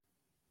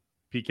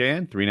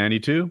PKN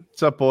 392.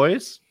 What's up,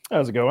 boys?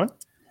 How's it going?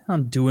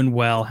 I'm doing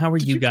well. How are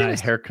you guys? Get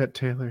a haircut,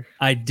 Taylor?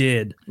 I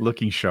did.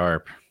 Looking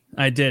sharp.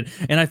 I did.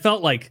 And I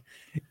felt like,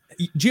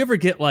 do you ever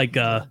get like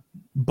a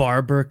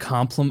barber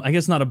compliment? I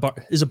guess not a bar.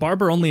 Is a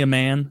barber only a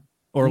man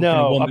or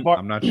no, a woman?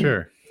 I'm not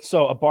sure.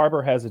 So a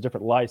barber has a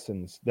different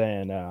license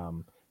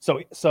than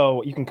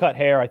so you can cut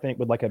hair, I think,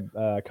 with like a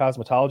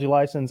cosmetology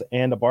license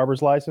and a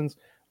barber's license,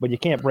 but you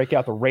can't break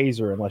out the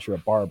razor unless you're a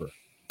barber.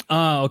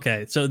 Oh,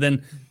 okay. So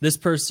then this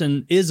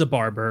person is a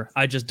barber.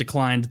 I just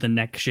declined the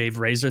neck shave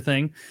razor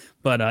thing,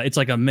 but it's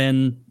like a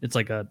men.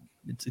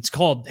 It's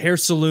called Hair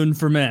Saloon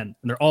for Men,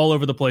 and they're all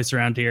over the place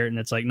around here. And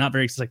it's like not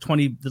very. It's like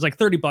 20. There's like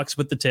 $30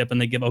 with the tip,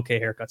 and they give okay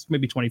haircuts,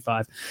 maybe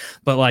 25.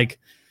 But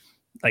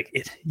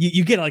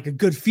you get like a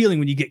good feeling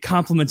when you get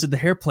compliments at the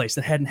hair place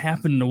that hadn't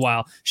happened in a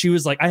while. She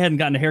was like, I hadn't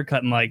gotten a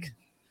haircut in like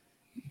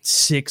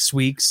 6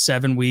 weeks,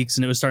 7 weeks,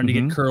 and it was starting to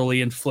get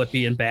curly and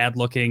flippy and bad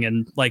looking,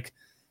 and like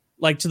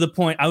to the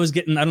point I was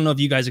getting, I don't know if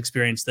you guys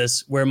experienced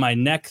this, where my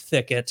neck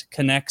thicket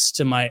connects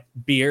to my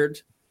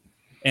beard,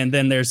 and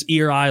then there's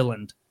ear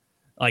island.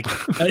 Like,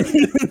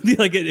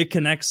 like it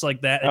connects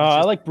like that.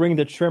 I like bring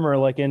the trimmer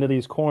like into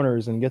these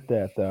corners and get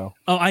that though.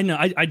 Oh, I know.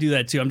 I do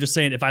that too. I'm just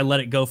saying if I let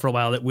it go for a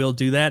while, it will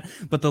do that.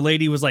 But the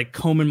lady was like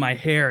combing my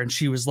hair, and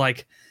she was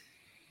like,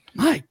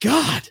 my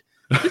God,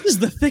 this is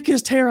the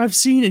thickest hair I've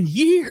seen in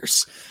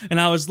years.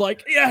 And I was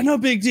like, yeah, no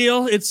big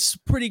deal. It's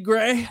pretty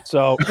gray.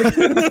 So it's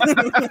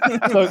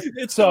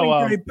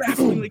going gray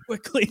bafflingly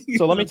quickly.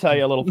 So let me tell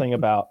you a little thing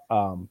about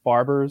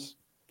barbers,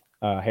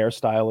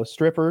 hairstylists,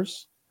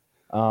 strippers,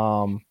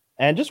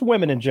 and just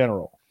women in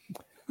general.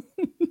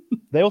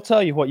 They'll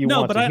tell you what you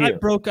want to hear. I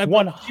broke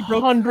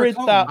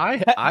 100,000.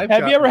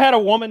 Have you ever had a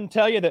woman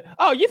tell you that,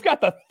 oh, you've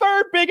got the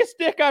third biggest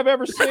dick I've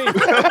ever seen?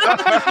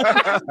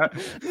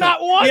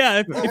 Not one.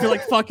 Yeah, if you're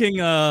like fucking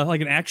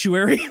like an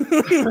actuary.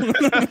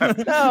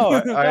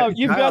 No,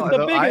 you've got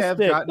the biggest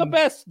dick, the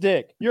best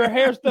dick. Your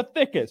hair's the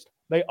thickest.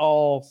 They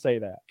all say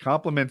that.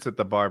 Compliments at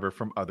the barber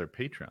from other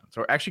patrons.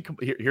 Or actually,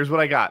 here's what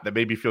I got that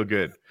made me feel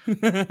good.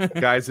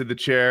 Guy's in the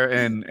chair,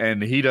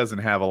 and he doesn't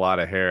have a lot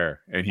of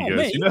hair. And he goes,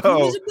 man, you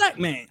know, he's a black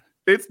man.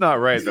 It's not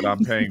right that I'm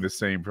paying the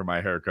same for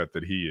my haircut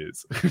that he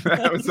is.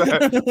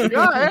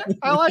 Yeah,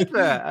 I like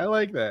that. I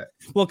like that.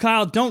 Well,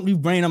 Kyle, don't you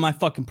rain on my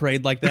fucking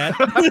parade like that.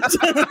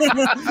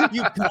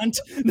 You cunt.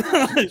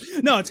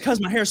 No, it's because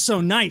my hair's so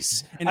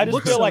nice. And I it just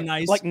looks feel so like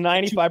nice.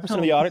 95%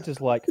 of the audience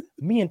is like,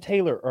 me and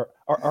Taylor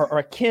are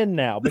akin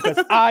now, because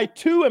I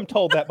too am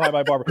told that by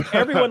my barber.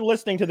 Everyone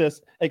listening to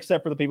this,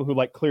 except for the people who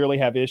like clearly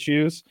have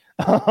issues,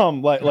 have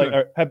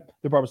their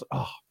barbers.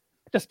 Oh,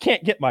 I just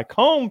can't get my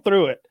comb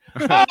through it.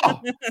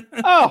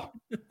 Oh,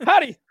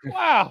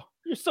 wow,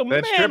 you're so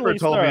manly. That stripper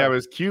told sir. me I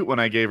was cute when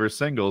I gave her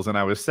singles, and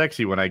I was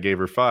sexy when I gave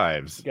her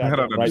fives. I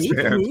don't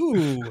understand.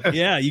 Ooh,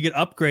 yeah, you get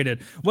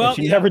upgraded. Well, and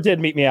she never did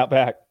meet me out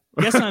back.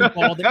 Guess I'm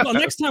bald. Well,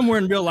 next time we're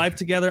in real life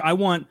together,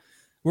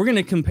 we're going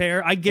to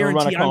compare. I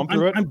guarantee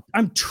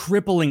I'm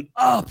tripling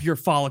up your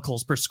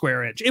follicles per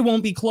square inch. It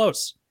won't be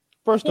close.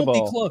 First of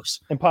all,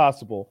 close.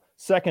 Impossible.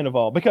 Second of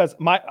all, because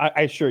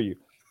I assure you,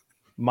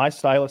 my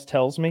stylist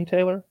tells me,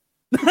 Taylor,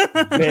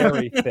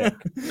 very thick.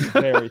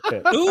 Very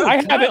thick. Ooh, I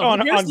have it on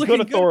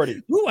good authority.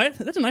 Good. Ooh,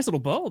 that's a nice little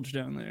bulge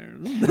down there.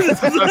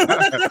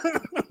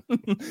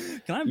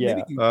 Can I?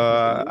 Yeah.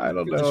 I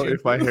don't know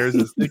if my hair's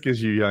as thick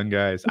as you young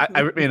guys.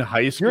 I in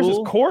high school. Yours is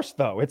coarse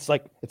though. It's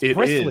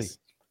bristly. Is.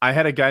 I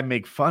had a guy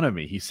make fun of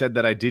me. He said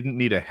that I didn't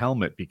need a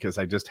helmet because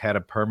I just had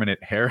a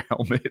permanent hair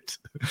helmet.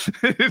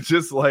 It's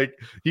just like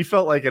he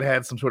felt like it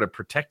had some sort of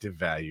protective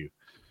value.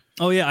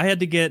 Oh yeah, I had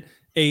to get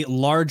a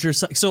larger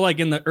size. So like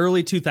in the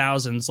early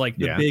 2000s, like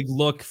the big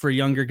look for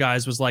younger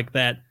guys was like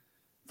that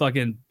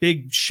fucking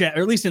big or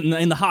at least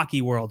in the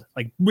hockey world,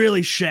 like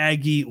really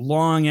shaggy,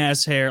 long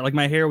ass hair. Like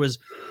my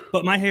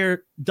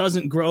hair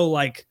doesn't grow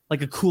like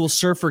a cool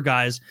surfer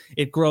guy's.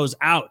 It grows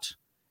out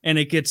and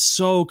it gets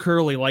so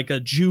curly, like a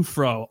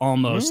Jufro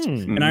almost.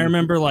 And I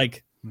remember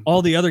like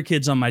all the other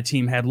kids on my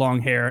team had long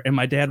hair, and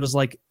my dad was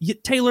like,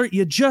 Taylor,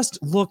 you just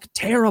look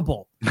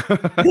terrible.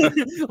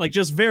 Like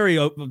just very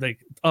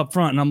up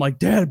front. And I'm like,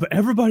 Dad, but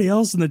everybody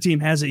else in the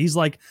team has it. He's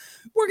like,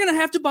 we're going to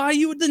have to buy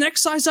you the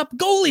next size up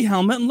goalie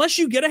helmet unless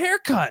you get a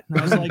haircut. And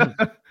I was like,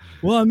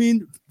 well, I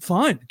mean,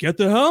 fine, get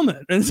the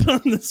helmet. And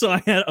so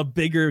I had a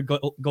bigger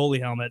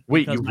goalie helmet.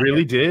 Wait, you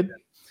really did?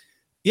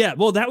 Yeah.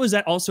 Well, that was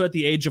also at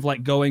the age of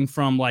like going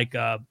from like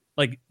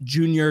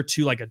junior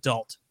to like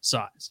adult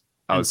size.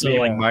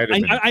 So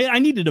I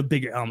needed a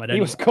bigger helmet.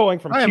 He was going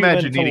from I human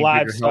imagine to needing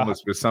livestock. bigger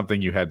helmets was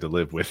something you had to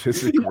live with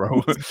as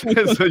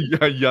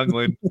a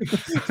youngling.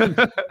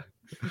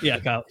 Yeah,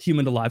 Kyle,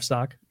 human to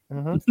livestock.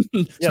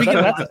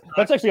 Yeah,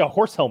 that's actually a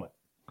horse helmet.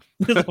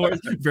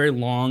 Very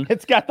long.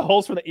 It's got the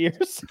holes for the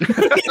ears.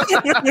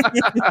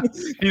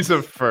 He's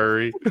a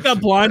furry. He's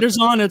got blinders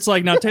on. It's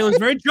like, now Taylor's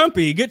very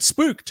jumpy. He gets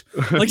spooked.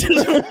 Like,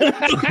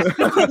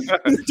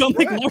 don't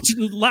make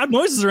loud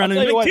noises around him.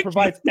 I'll tell you what, it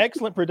provides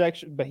excellent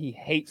protection, but he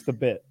hates the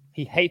bit.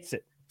 He hates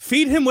it.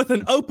 Feed him with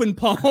an open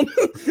palm.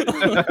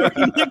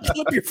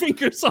 Clip your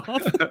fingers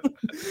off.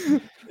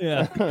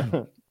 Yeah.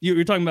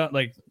 You're talking about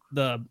like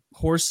the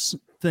horse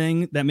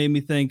thing that made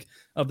me think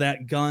of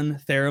that gun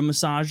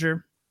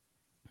Theramassager.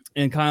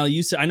 And Kyle,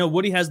 you said, I know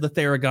Woody has the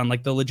Theragun,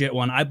 like the legit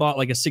one. I bought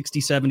like a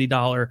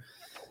 $60-$70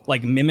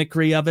 like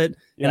mimicry of it.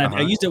 And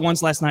I used it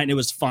once last night and it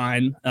was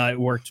fine. It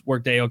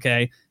worked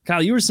a-okay.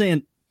 Kyle, you were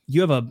saying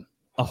you have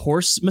a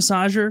horse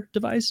massager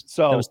device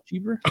that was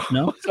cheaper?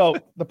 No? So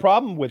the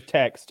problem with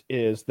text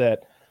is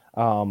that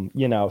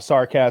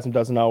sarcasm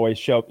doesn't always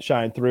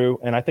shine through.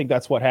 And I think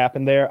that's what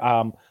happened there.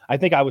 I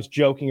think I was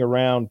joking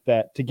around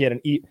that to get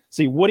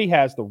see, Woody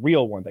has the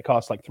real one that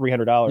costs like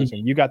 $300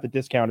 and you got the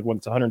discounted one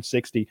that's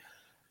 $160.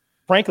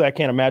 Frankly, I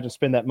can't imagine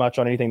spend that much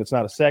on anything that's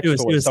not a sex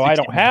toy. So I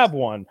don't have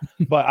one,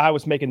 but I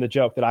was making the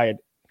joke that I had,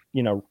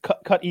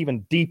 cut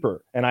even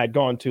deeper and I had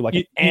gone to like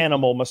an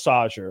animal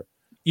massager.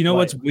 You know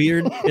what's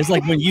weird is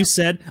like when you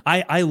said,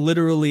 I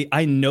literally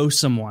know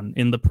someone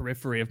in the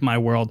periphery of my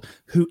world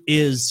who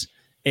is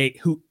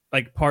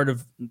part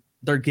of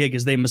their gig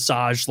is they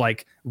massage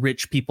like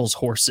rich people's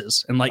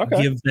horses and like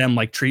give them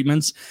like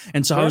treatments.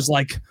 And so I was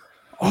like,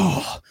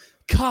 oh,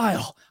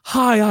 Kyle,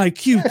 high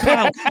IQ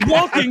Kyle,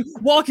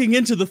 walking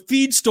into the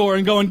feed store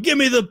and going, give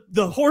me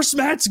the horse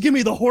mats, give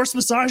me the horse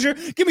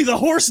massager, give me the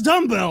horse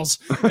dumbbells.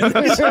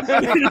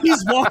 And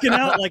he's walking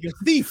out like a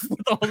thief.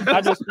 With all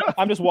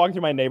I'm just walking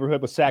through my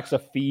neighborhood with sacks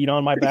of feed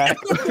on my back.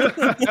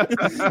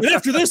 And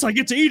after this, I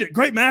get to eat it.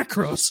 Great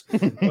macros.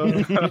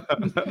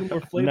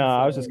 No,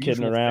 I was just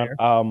kidding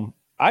around.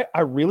 I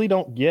really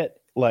don't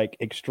get like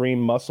extreme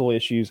muscle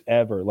issues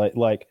ever.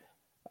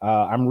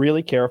 I'm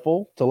really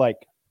careful to like.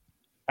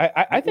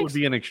 I think would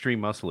be an extreme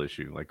muscle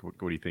issue. Like, what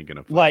are you thinking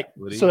of? Like,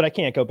 so that I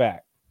can't go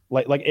back.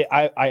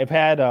 I've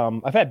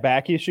had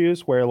back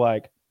issues where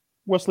like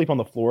we'll sleep on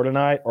the floor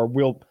tonight or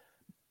we'll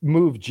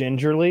move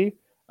gingerly.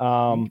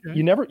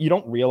 You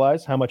don't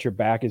realize how much your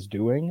back is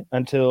doing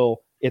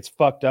until it's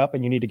fucked up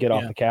and you need to get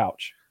off the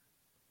couch.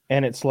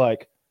 And it's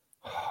like,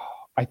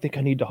 I think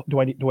I need to. Do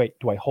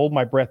I hold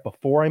my breath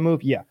before I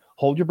move? Yeah,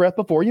 hold your breath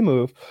before you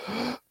move.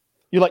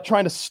 You're like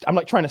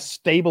I'm trying to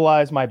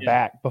stabilize my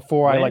back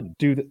before I like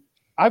do the.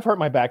 I've hurt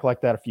my back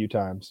like that a few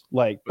times,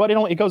 but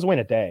it goes away in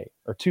a day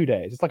or 2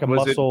 days. It's like a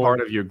muscle. Was it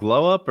part of your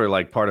glow up or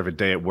like part of a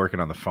day at working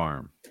on the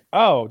farm?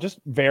 Oh, just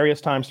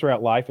various times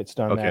throughout life. It's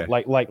done that.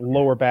 Like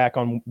lower back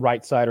on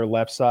right side or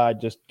left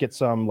side, just get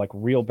some like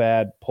real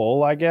bad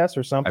pull, I guess,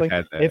 or something.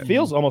 It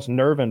feels almost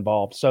nerve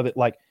involved, so that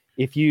like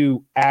if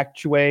you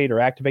actuate or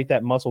activate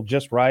that muscle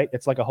just right,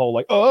 it's like a whole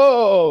like,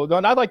 oh, no,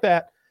 not like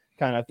that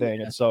kind of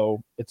thing. And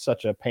so it's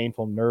such a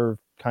painful nerve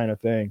kind of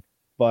thing.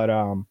 But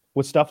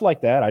with stuff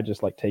like that, I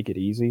just like take it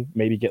easy.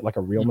 Maybe get like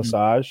a real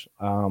massage.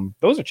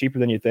 Those are cheaper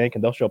than you think,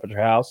 and they'll show up at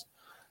your house.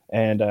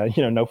 And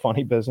no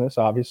funny business,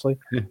 obviously.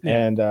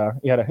 And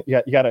you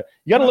gotta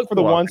look for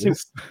the ones who.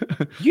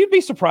 You'd be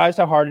surprised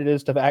how hard it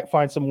is to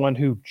find someone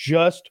who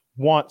just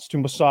wants to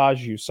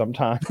massage you.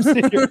 Sometimes,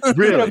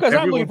 really, because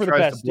I'm looking for the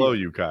best. To blow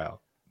you,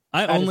 Kyle.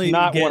 I only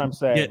not what I'm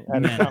saying.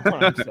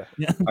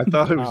 I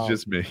thought it was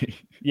just me.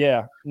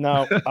 Yeah,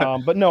 no,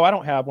 but no, I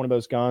don't have one of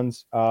those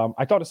guns.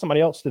 I talked to somebody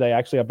else today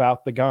actually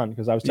about the gun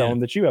because I was telling them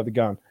that you have the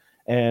gun,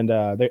 and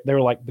they were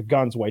like, the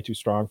gun's way too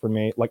strong for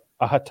me. Like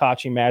a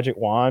Hitachi magic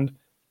wand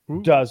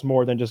does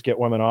more than just get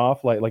women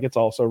off. Like it's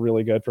also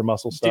really good for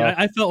muscle stuff.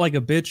 Dude, I felt like a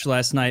bitch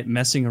last night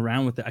messing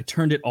around with it. I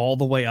turned it all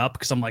the way up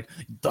because I'm like,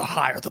 the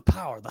higher the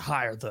power, the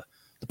higher the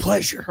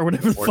pleasure, or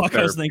whatever the fuck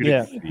I was thinking.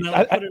 Yeah. And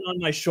I put it on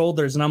my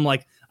shoulders and I'm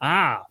like,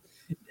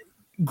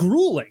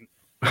 grueling.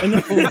 And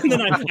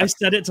then I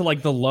set it to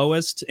like the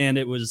lowest and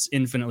it was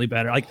infinitely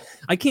better. Like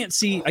I can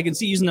see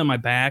using it on my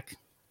back.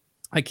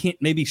 I can't,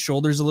 maybe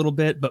shoulders a little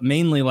bit, but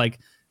mainly like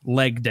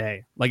leg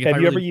day. Like if I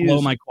really blow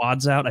my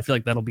quads out, I feel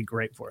like that'll be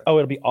great for it. Oh,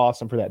 it'll be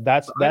awesome for that.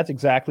 That's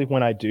exactly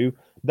when I do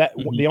that.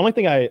 The only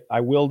thing I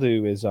will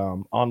do is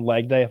on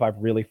leg day if I've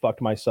really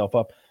fucked myself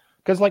up.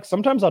 Because like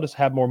sometimes I'll just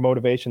have more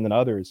motivation than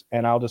others,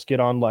 and I'll just get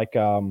on like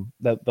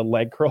the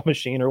leg curl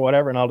machine or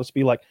whatever, and I'll just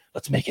be like,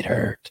 let's make it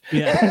hurt.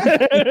 Yeah.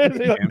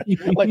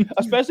 like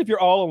especially if you're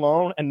all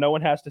alone and no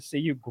one has to see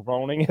you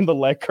groaning in the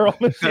leg curl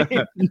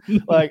machine.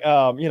 Like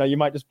you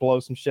might just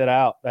blow some shit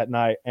out that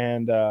night,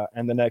 and the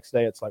next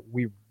day it's like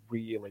we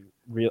really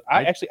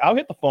I'll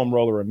hit the foam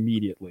roller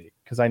immediately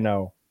because I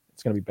know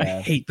it's gonna be bad.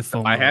 I hate the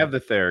foam. I have the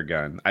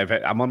Theragun.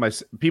 I'm on my.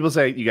 People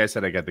say you guys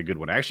said I got the good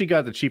one. I actually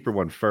got the cheaper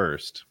one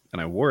first, and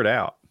I wore it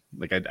out.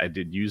 Like I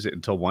did use it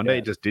until one day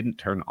it just didn't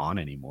turn on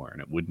anymore, and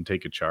it wouldn't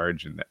take a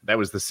charge, and that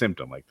was the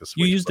symptom. Like the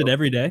you used it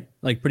every day,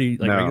 like pretty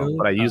like regularly.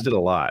 But I used it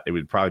a lot. It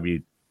would probably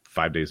be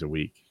 5 days a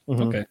week.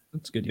 Mm-hmm. Okay,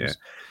 that's good use.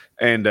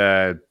 Yeah.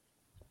 And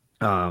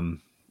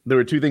there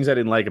were two things I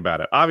didn't like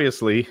about it.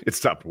 Obviously, it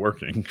stopped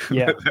working.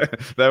 Yeah,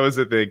 that was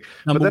the thing.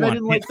 Number but then one. I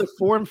didn't like the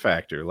form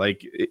factor.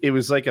 Like it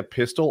was like a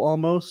pistol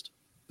almost.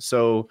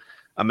 So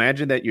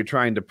imagine that you're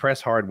trying to press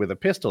hard with a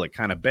pistol. It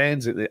kind of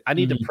bends. I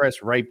need to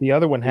press right. The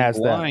other one has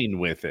line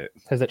with it.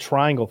 Has that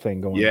triangle thing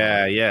going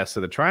on. Yeah.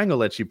 So the triangle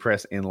lets you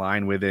press in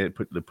line with it.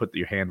 Put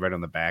your hand right on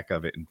the back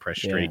of it and press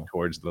straight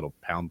towards the little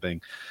pound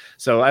thing.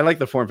 So I like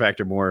the form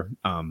factor more.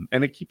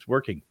 And it keeps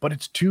working, but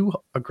it's too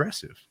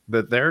aggressive.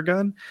 The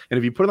Theragun, and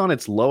if you put it on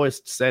its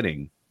lowest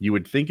setting, you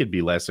would think it'd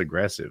be less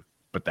aggressive,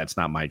 but that's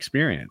not my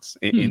experience.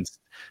 It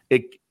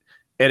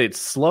at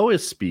its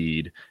slowest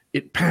speed,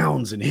 it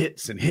pounds and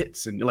hits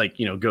and like,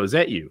 goes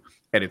at you.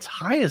 At its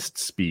highest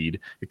speed,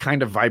 it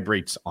kind of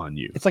vibrates on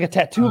you. It's like a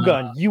tattoo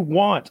gun. You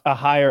want a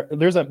higher.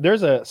 There's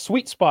a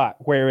sweet spot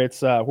where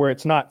it's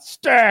not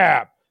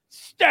stab.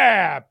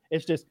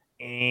 It's just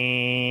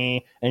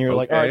and you're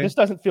like, all right, this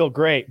doesn't feel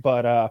great,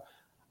 but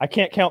I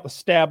can't count the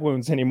stab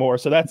wounds anymore,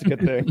 so that's a good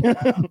thing.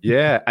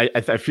 Yeah,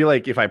 I feel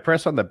like if I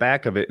press on the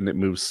back of it and it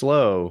moves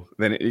slow,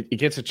 then it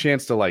gets a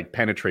chance to like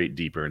penetrate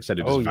deeper instead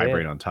of just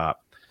vibrate on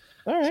top.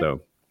 All right.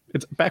 So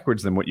it's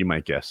backwards than what you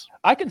might guess.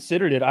 I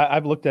considered it.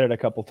 I've looked at it a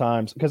couple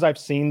times because I've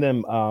seen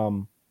them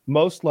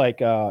most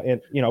like I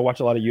watch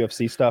a lot of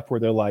UFC stuff where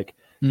they're like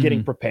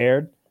getting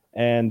prepared,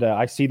 and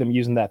I see them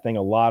using that thing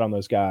a lot on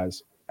those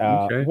guys.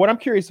 What I'm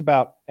curious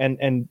about,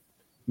 and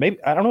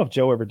maybe I don't know if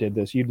Joe ever did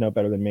this. You'd know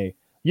better than me.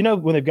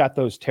 When they've got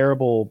those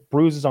terrible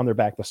bruises on their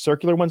back, the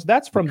circular ones,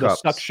 that's from the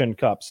suction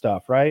cup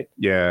stuff, right?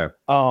 Yeah.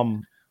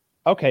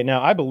 Okay,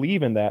 now I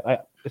believe in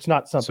that. It's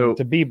not something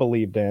to be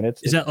believed in.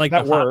 Is that like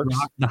that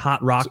the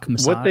hot rock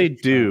massage? What they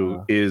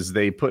do is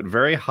they put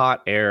very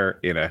hot air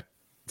in a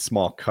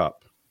small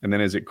cup, and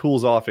then as it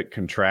cools off, it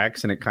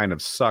contracts and it kind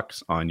of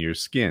sucks on your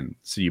skin.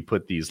 So you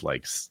put these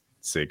like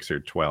 6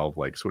 or 12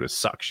 like sort of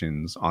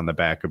suctions on the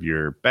back of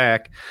your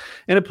back,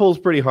 and it pulls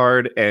pretty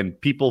hard, and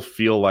people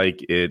feel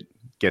like it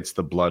gets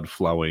the blood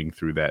flowing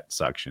through that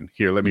suction.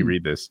 Here, let me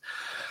read this.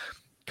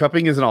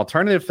 Cupping is an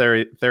alternative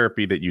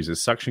therapy that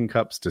uses suction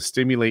cups to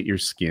stimulate your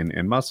skin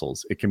and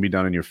muscles. It can be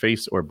done on your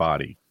face or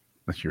body.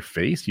 Your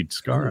face? You'd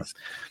scar up.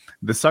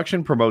 The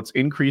suction promotes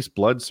increased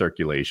blood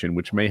circulation,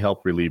 which may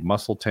help relieve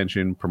muscle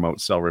tension, promote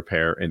cell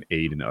repair, and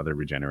aid in other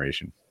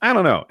regeneration. I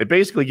don't know. It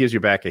basically gives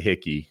your back a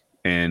hickey.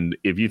 And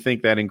if you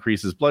think that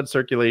increases blood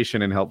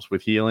circulation and helps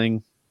with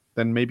healing,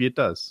 then maybe it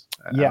does.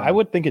 I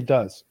would think it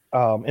does.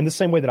 In the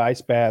same way that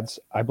ice baths,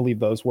 I believe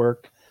those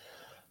work.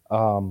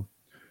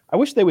 I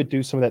wish they would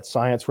do some of that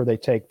science where they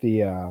take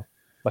the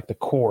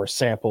core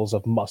samples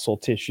of muscle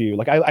tissue.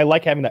 Like I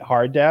like having that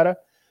hard data.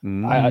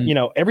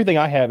 Everything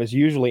I have is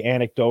usually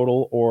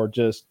anecdotal or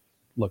just,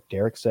 look,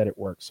 Derek said it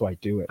works, so I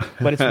do it.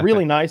 But it's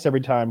really nice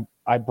every time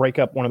I break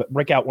out one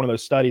of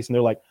those studies, and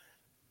they're like,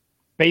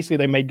 basically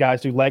they made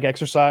guys do leg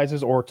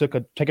exercises or take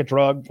a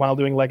drug while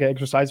doing leg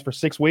exercises for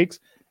 6 weeks,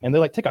 and they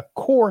like take a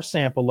core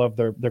sample of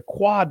their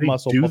quad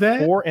muscle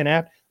before and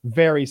after,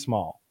 very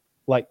small,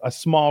 like a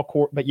small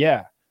core, but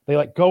yeah. They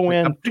like go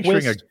in. I'm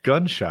picturing a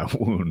gunshot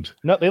wound.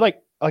 No, they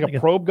like a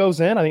probe goes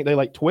in. I think they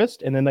like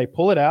twist and then they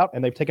pull it out,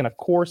 and they've taken a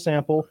core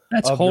sample.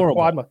 That's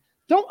horrible.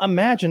 Don't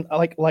imagine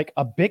like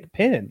a big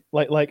pin,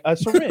 like a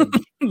syringe.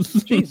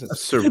 Jesus, a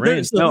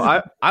syringe.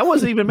 No, I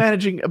wasn't even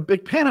managing a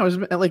big pen. I was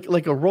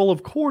like a roll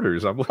of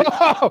quarters. I'm like,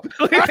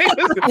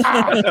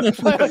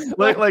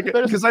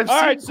 because I've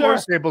seen core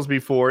samples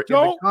before in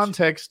the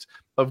context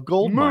of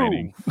gold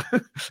mining,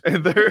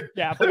 and they're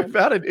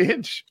about an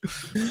inch.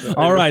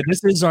 All right,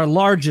 this is our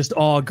largest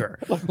auger.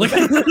 We're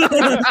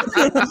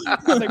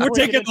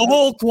taking the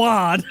whole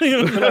quad.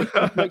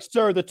 Like,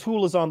 sir, the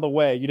tool is on the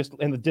way. You just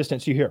in the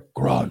distance you hear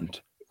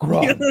grunt.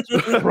 Like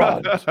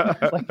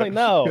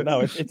no,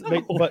 it's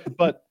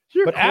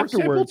but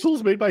afterwards,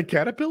 tools made by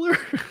Caterpillar.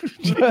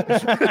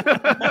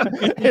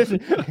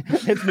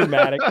 it's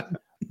pneumatic.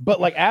 But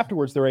like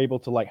afterwards, they're able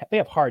to they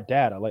have hard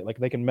data. Like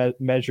they can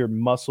measure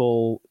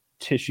muscle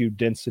tissue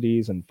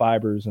densities and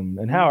fibers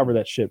and however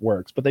that shit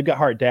works, but they've got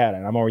hard data,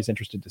 and I'm always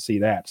interested to see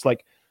that. It's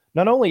like,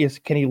 not only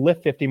can he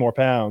lift 50 more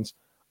pounds,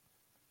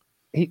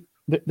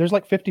 there's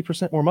like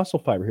 50% more muscle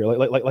fiber here.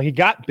 Like he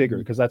got bigger,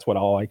 because that's what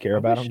all I care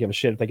about. I don't give a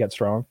shit if they get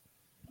strong.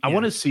 I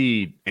want to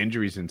see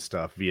injuries and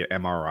stuff via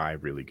MRI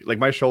really good. Like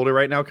my shoulder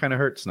right now kind of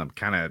hurts, and I'm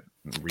kind of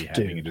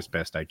rehabbing it as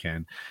best I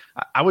can.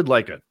 I would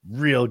like a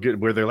real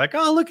good where they're like,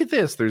 oh, look at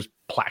this. There's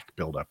plaque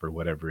buildup or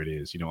whatever it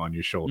is, on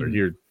your shoulder.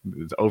 Here,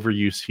 it's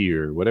overuse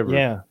here, whatever.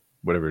 Yeah,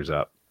 whatever's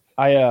up.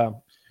 So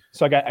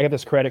I got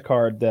this credit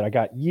card that I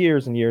got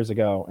years and years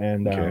ago,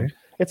 and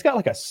it's got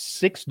like a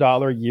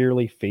 $6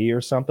 yearly fee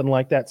or something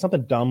like that,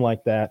 something dumb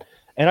like that,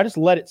 and I just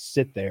let it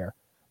sit there.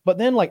 But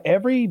then, like,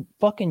 every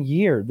fucking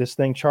year, this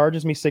thing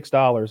charges me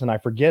 $6, and I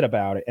forget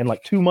about it. And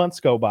like 2 months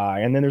go by,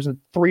 and then there's a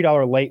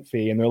 $3 late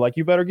fee, and they're like,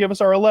 "You better give us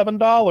our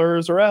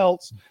 $11 or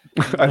else."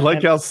 I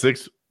like how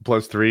 6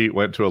 plus 3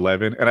 went to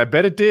 11, and I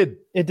bet it did.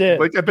 It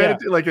did. Like I bet it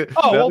did. Like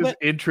there's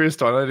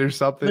interest on it or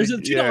something. There's a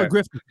 $2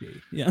 grifting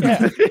fee. Yeah.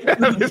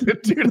 There's a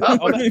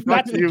 $2.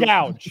 That's a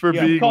gouge for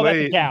being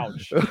late.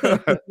 That a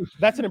gouge.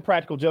 That's an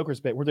Impractical Jokers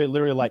bit where they're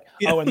literally like,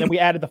 "Oh, and then we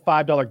added the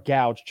 $5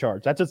 gouge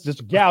charge." That's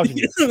just gouging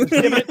you, just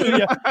giving it to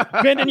you,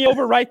 bending you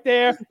over right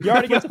there. You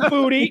already got the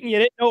food eaten. You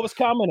didn't know it was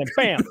coming, and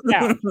bam,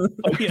 gouge. So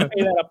you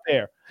pay that up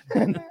there.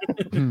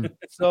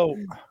 So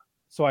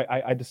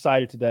I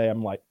decided today.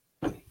 I'm like,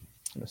 I'm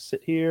gonna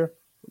sit here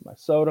with my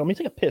soda. Let me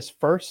take a piss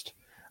first.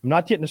 I'm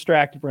not getting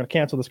distracted. We're gonna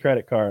cancel this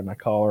credit card. And I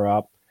call her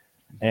up,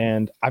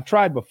 and I've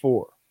tried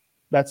before,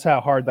 That's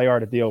how hard they are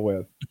to deal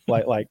with.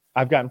 Like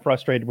I've gotten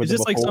frustrated with. Is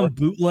this like some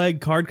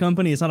bootleg card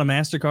company? It's not a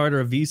MasterCard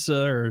or a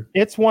Visa or.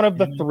 It's one of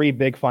the 3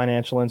 big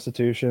financial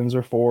institutions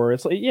or 4.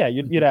 It's like, yeah,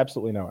 you'd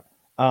absolutely know it.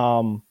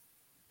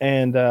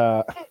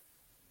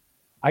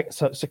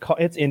 So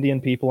it's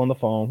Indian people on the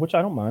phone, which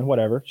I don't mind.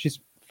 Whatever.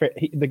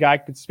 The guy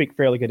could speak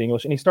fairly good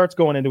English, and he starts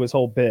going into his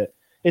whole bit.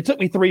 It took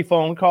me 3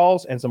 phone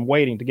calls and some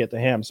waiting to get to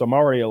him, so I'm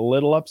already a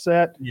little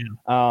upset. Yeah.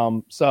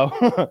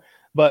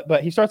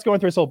 But he starts going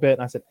through his whole bit,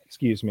 and I said,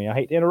 "Excuse me, I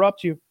hate to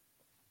interrupt you.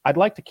 I'd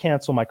like to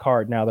cancel my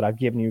card now that I've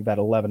given you that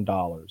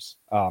 $11.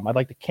 I'd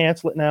like to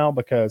cancel it now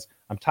because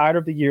I'm tired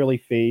of the yearly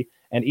fee.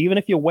 And even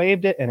if you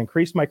waived it and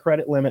increased my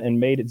credit limit and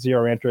made it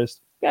 0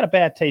 interest, I got a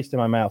bad taste in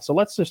my mouth. So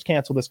let's just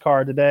cancel this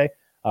card today.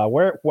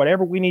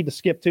 Whatever we need to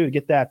skip to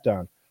get that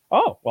done.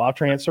 Oh, well, I'll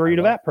transfer you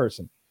to that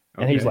person."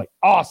 And he's like,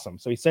 "Awesome."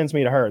 So he sends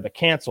me to her, the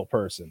cancel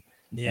person.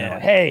 Yeah.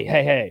 Like,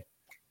 hey,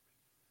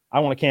 I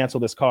want to cancel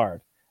this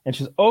card. And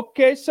she's,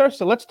 "Okay, sir.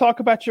 So let's talk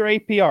about your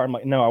APR." I'm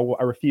like, "No,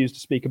 I refuse to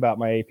speak about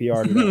my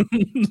APR today."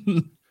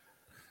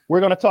 We're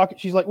going to talk.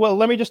 She's like, "Well,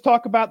 let me just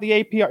talk about the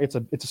APR." It's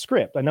a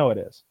script. I know it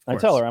is. I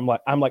tell her, I'm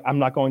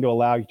not going to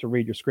allow you to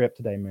read your script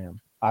today, ma'am.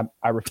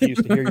 I refuse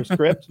to hear your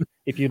script.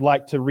 If you'd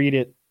like to read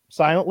it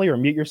silently or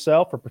mute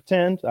yourself or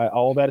pretend,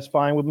 all that is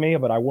fine with me,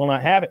 but I will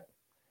not have it.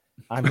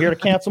 I'm here to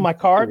cancel my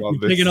card.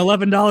 You're taking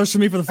 $11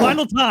 from me for the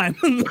final time.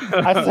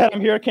 I said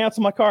I'm here to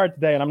cancel my card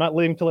today, and I'm not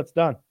leaving till it's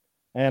done.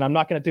 And I'm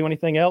not going to do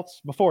anything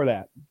else before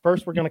that.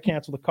 First, we're going to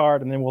cancel the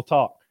card, and then we'll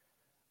talk.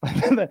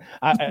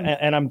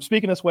 And I'm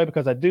speaking this way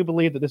because I do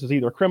believe that this is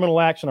either a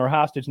criminal action or a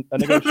hostage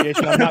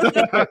negotiation.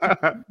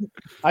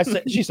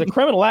 She said,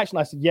 "Criminal action?"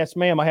 I said, "Yes,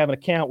 ma'am. I have an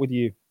account with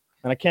you,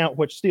 an account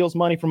which steals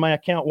money from my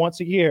account once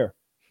a year.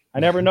 I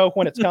never know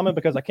when it's coming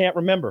because I can't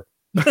remember.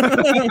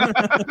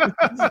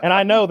 And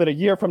I know that a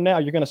year from now,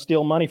 you're going to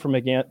steal money from me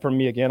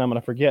again. I'm going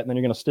to forget, and then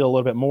you're going to steal a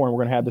little bit more, and we're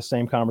going to have the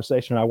same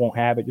conversation, and I won't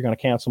have it. You're going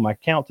to cancel my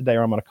account today,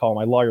 or I'm going to call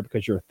my lawyer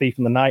because you're a thief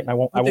in the night, and I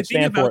won't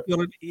stand for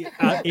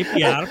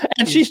it."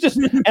 And she's just,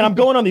 and I'm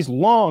going on these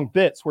long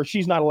bits where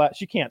she's not allowed,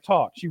 she can't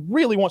talk. She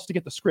really wants to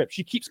get the script.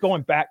 She keeps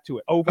going back to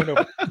it over and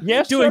over.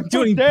 "Yes,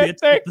 doing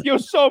bits. Thank you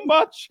so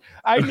much.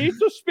 I need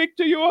to speak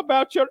to you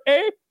about your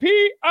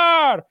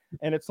APR."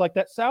 And it's like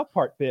that South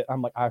Park bit.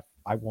 I'm like, I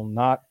will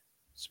not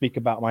speak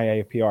about my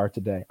APR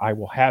today. I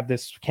will have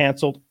this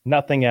canceled,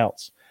 nothing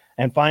else.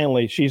 And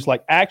finally, she's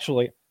like,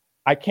 "Actually,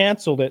 I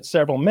canceled it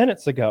several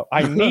minutes ago.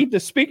 I need to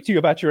speak to you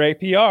about your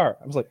APR."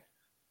 I was like,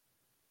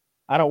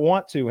 "I don't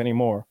want to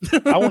anymore.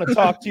 I want to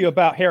talk to you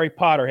about Harry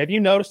Potter. Have you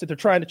noticed that they're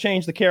trying to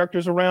change the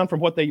characters around from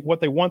what they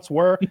once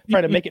were,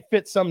 trying to make it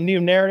fit some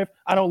new narrative?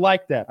 I don't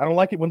like that. I don't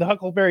like it when the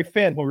Huckleberry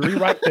Finn, when we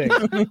rewrite things.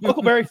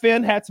 Huckleberry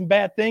Finn had some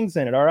bad things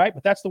in it, all right?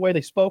 But that's the way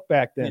they spoke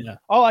back then. Yeah.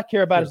 All I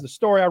care about is the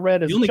story I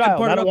read as a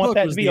child. I don't want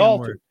that to be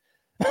altered.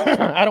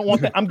 I don't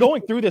want that. I'm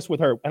going through this with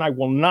her, and I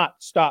will not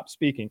stop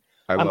speaking.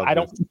 I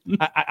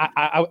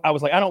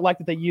was like, I don't like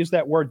that they use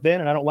that word then,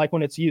 and I don't like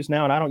when it's used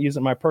now, and I don't use it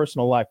in my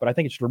personal life, but I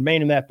think it should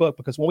remain in that book,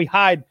 because when we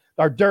hide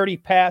our dirty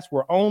past,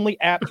 we're only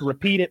apt to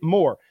repeat it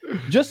more.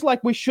 Just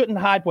like we shouldn't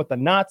hide what the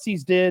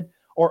Nazis did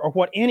or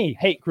what any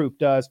hate group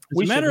does.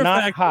 We should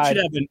not hide. We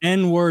should have an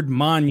N-word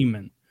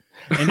monument.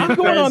 And I'm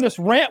going on this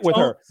rant with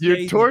her.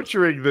 You're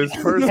torturing this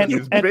person.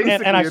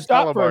 And I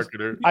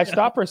telemarketer. I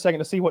stopped for a second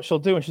to see what she'll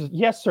do, and she says,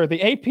 "Yes, sir, the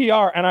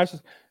APR." And I said,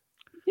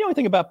 "You know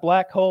anything about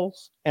black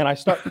holes?" And I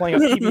start playing a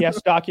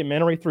PBS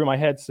documentary through my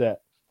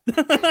headset.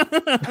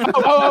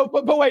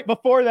 But wait,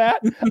 before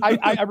that,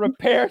 I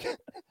repaired.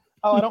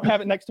 Oh, I don't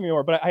have it next to me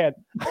anymore, but I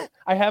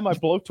had my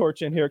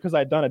blowtorch in here because I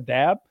had done a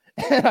dab.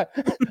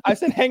 I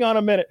said, "Hang on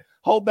a minute,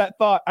 hold that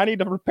thought. I need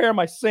to repair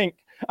my sink.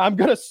 I'm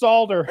gonna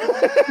solder."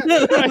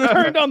 I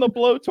turned on the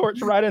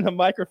blowtorch right in the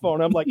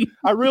microphone. I'm like,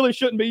 I really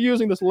shouldn't be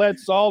using this lead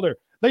solder.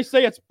 They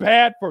say it's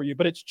bad for you,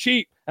 but it's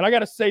cheap, and I got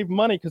to save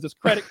money because this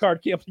credit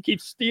card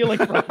keeps stealing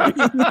from me.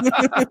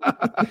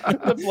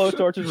 The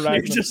blowtorch is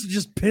right. You're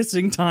just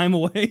pissing time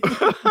away.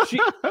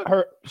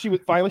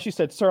 She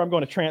said, "Sir, I'm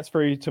going to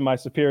transfer you to my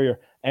superior,"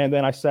 and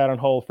then I sat on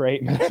hold for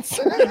 8 minutes.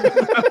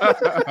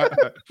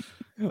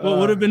 What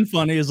would have been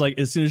funny is, like,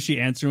 as soon as she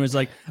answered, it was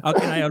like, "How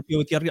can I help you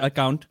with your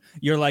account?"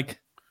 You're like,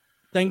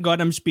 "Thank God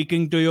I'm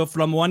speaking to you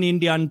from one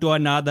Indian to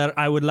another.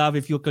 I would love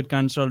if you could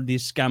cancel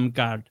this scam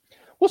card."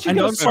 Well, she's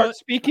going to start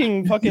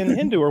speaking fucking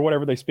Hindu or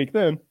whatever they speak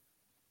then.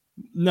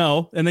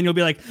 No. And then you'll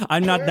be like,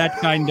 "I'm not that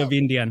kind of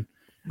Indian.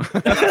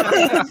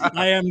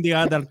 I am the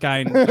other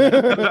kind.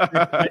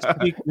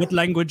 What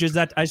language is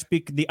that? I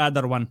speak the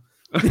other one."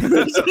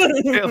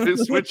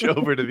 Switch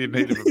over to the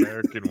Native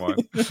American one.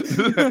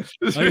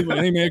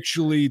 I'm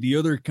actually the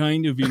other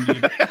kind of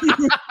Indian.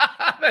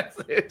 That's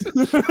it.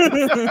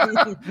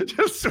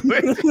 Just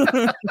switch.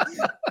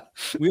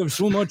 We have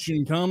so much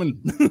in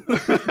common.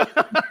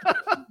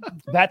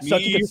 That's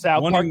such a good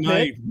South Park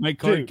bit. My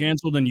card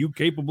canceled, and you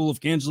capable of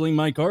canceling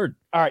my card.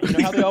 All right, you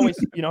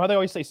know how they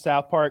always say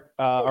South Park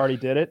already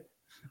did it.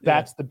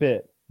 That's the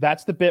bit.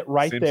 That's the bit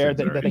right there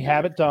that they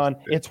have it done.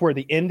 It's where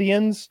the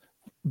Indians,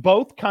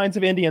 both kinds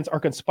of Indians, are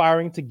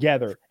conspiring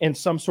together in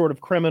some sort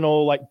of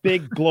criminal, like,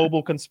 big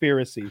global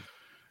conspiracy.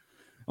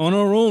 on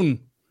our own,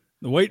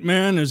 the white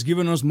man has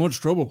given us much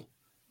trouble,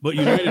 but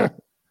united,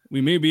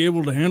 we may be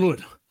able to handle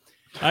it.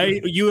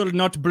 You are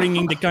not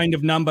bringing the kind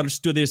of numbers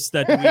to this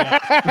that we are.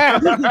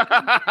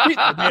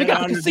 They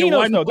got the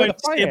casinos, though. They're the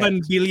 1.7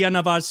 finance. billion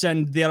of us,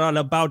 and there are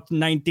about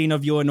 19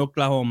 of you in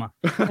Oklahoma.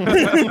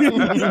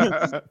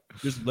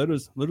 Just let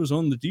us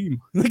on the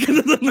team.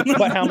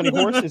 But how many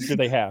horses do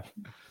they have?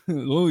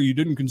 Oh, you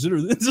didn't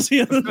consider this. Who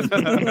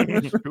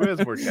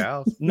has more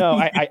cows? No,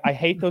 I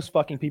hate those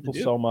fucking people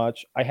so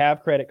much. I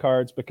have credit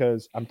cards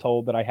because I'm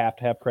told that I have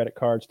to have credit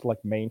cards to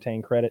like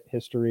maintain credit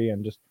history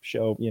and just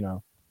show,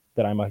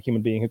 that I'm a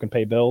human being who can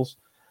pay bills.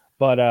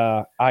 But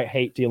I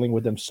hate dealing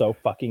with them so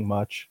fucking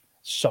much.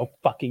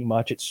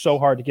 It's so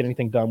hard to get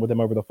anything done with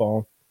them over the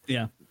phone.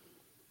 Yeah.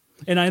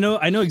 And I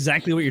know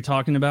exactly what you're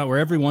talking about, where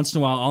every once in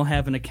a while I'll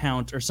have an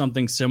account or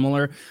something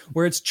similar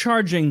where it's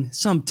charging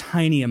some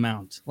tiny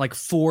amount, like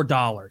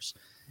 $4.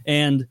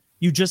 And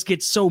you just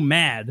get so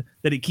mad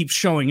that it keeps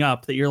showing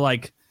up that you're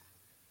like,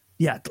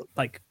 yeah,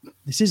 like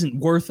this isn't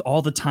worth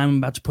all the time I'm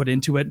about to put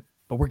into it,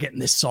 but we're getting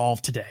this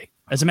solved today.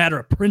 As a matter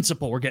of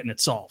principle, we're getting it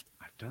solved.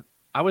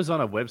 I was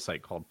on a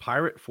website called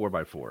Pirate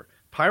 4x4.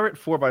 Pirate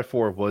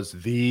 4x4 was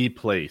the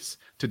place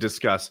to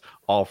discuss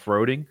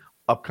off-roading,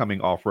 upcoming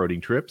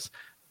off-roading trips,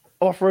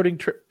 off-roading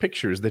trip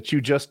pictures that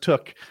you just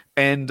took,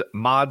 and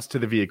mods to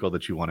the vehicle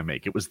that you want to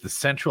make. It was the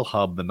central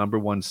hub, the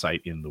 #1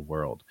 site in the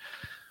world.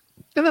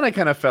 And then I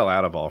kind of fell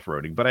out of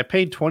off-roading, but I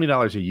paid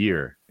 $20 a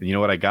year. And you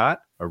know what I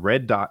got? A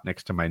red dot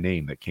next to my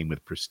name that came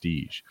with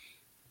prestige.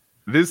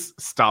 This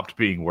stopped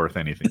being worth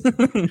anything.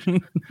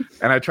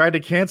 And I tried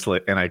to cancel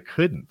it and I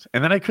couldn't.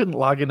 And then I couldn't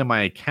log into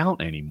my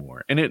account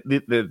anymore. And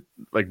the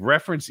like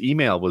reference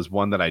email was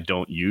one that I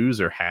don't use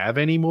or have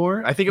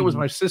anymore. I think it was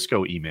my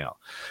Cisco email.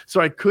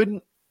 So I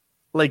couldn't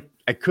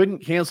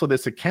cancel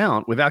this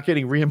account without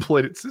getting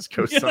reemployed at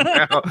Cisco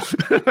somehow.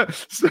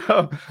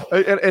 So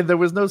and there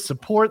was no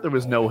support, there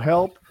was no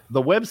help.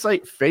 The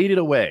website faded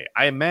away.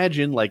 I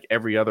imagine, like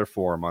every other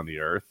forum on the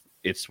earth,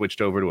 it switched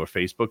over to a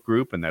Facebook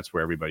group, and that's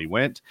where everybody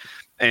went.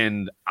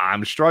 And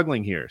I'm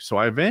struggling here. So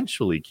I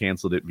eventually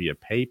canceled it via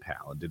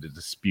PayPal and did a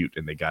dispute,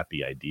 and they got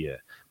the idea.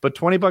 But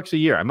 $20 a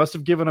year, I must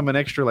have given them an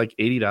extra like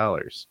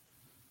 $80.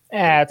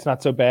 It's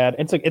not so bad.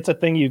 It's a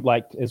thing you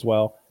like as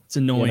well. It's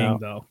annoying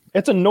though.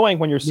 It's annoying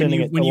when you're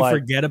sending when you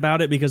forget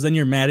about it, because then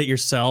you're mad at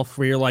yourself,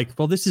 where you're like,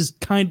 well, this is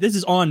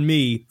on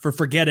me for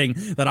forgetting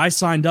that I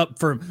signed up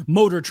for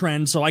Motor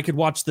Trend so I could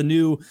watch the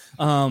new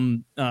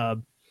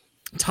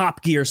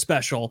Top Gear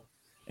special.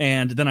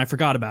 And then I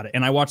forgot about it.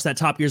 And I watched that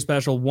Top Gear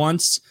special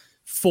once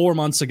 4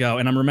 months ago.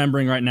 And I'm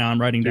remembering right now,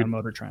 I'm writing down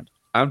Motor Trend.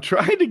 I'm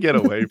trying to get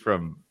away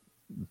from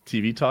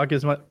TV talk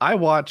as much. I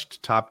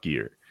watched Top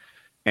Gear,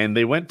 and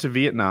they went to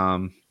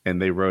Vietnam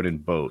and they rode in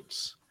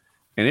boats.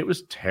 And it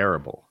was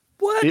terrible.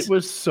 What? It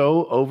was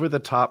so over the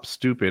top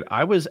stupid.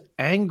 I was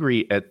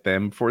angry at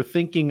them for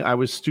thinking I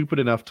was stupid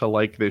enough to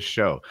like this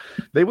show.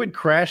 They would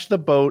crash the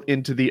boat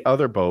into the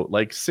other boat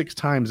like 6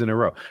 times in a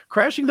row.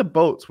 Crashing the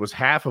boats was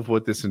half of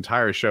what this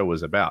entire show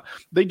was about.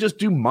 They just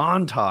do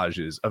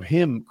montages of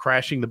him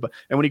crashing the boat.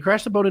 And when he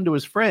crashed the boat into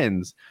his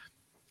friends,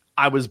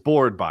 I was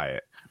bored by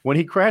it. When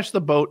he crashed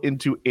the boat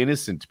into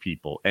innocent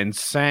people and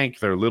sank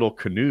their little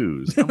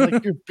canoes, I'm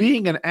like, you're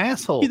being an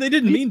asshole. They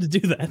didn't mean to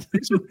do that.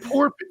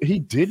 He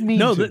did mean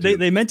no, to.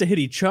 They meant to hit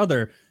each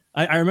other.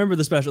 I remember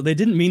the special. They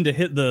didn't mean to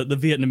hit the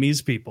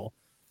Vietnamese people.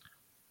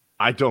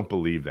 I don't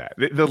believe that.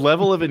 The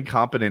level of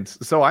incompetence.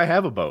 So I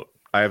have a boat.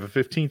 I have a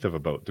 15th of a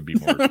boat, to be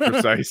more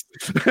precise.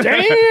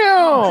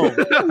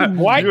 Damn!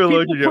 White You're people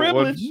looking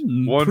privilege. at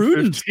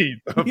 1/15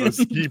 of a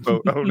ski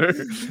boat owner.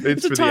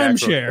 It's a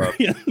timeshare.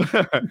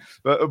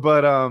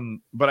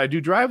 But I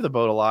do drive the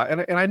boat a lot,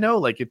 and I know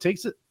like it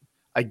takes it.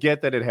 I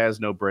get that it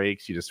has no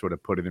brakes. You just sort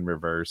of put it in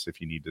reverse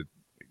if you need to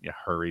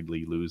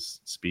hurriedly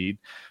lose speed.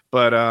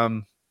 But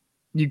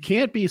you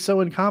can't be so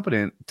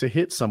incompetent to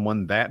hit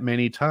someone that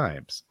many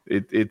times.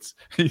 It's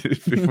the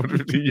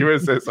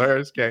USS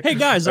RSK. Hey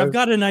guys, I've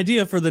got an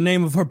idea for the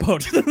name of our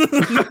boat.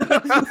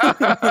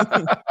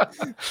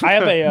 I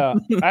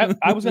have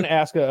I was going to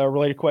ask a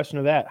related question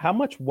to that. How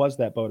much was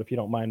that boat, if you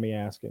don't mind me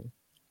asking?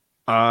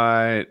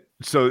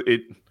 So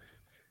it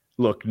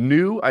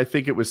new. I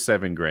think it was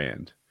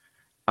 $7,000.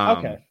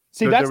 Okay.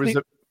 See, there's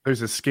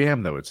a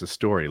scam though. It's a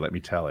story. Let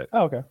me tell it.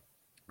 Oh, okay.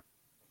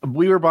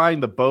 We were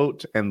buying the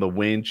boat and the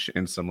winch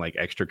and some like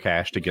extra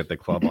cash to get the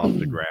club off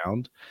the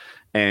ground.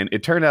 And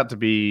it turned out to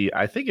be,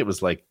 I think it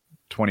was like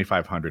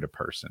 $2,500 a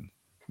person,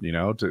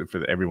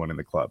 for everyone in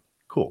the club.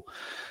 Cool.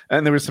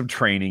 And there was some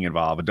training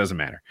involved. It doesn't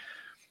matter.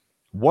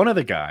 One of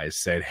the guys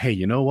said, hey,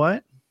 you know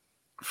what?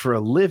 For a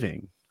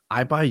living,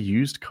 I buy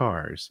used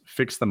cars,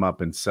 fix them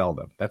up and sell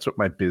them. That's what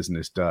my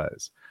business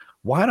does.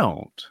 Why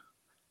don't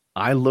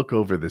I look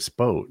over this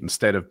boat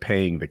instead of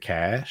paying the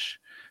cash?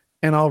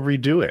 And I'll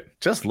redo it.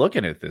 Just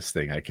looking at this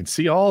thing, I can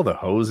see all the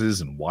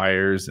hoses and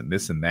wires and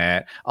this and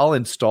that. I'll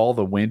install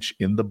the winch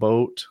in the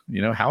boat.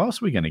 How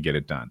else are we going to get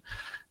it done?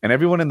 And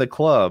everyone in the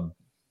club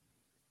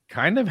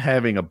kind of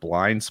having a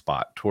blind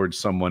spot towards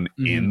someone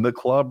in the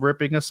club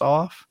ripping us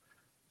off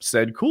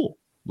said, cool,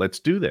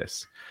 let's do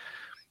this.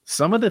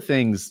 some of the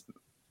things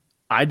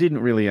I didn't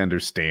really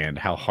understand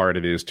how hard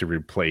it is to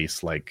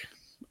replace like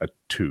a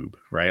tube,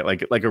 right?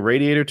 Like a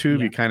radiator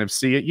tube, you kind of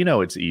see it,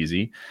 it's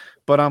easy.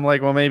 But I'm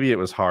like, well, maybe it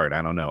was hard.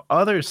 I don't know.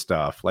 Other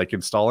stuff like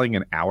installing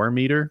an hour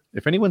meter,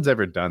 if anyone's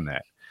ever done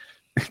that,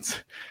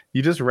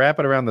 you just wrap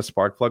it around the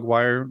spark plug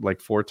wire like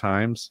 4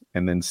 times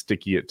and then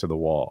sticky it to the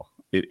wall.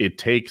 It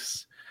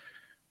takes,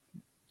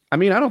 I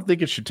mean, I don't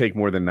think it should take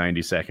more than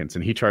 90 seconds.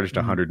 And he charged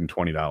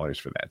 $120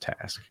 for that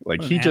task.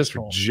 Like he just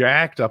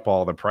jacked up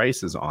all the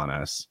prices on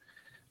us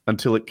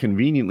until it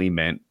conveniently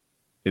meant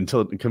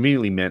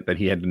that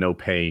he had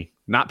to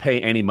not pay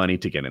any money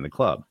to get in the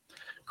club.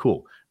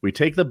 Cool. We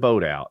take the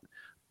boat out.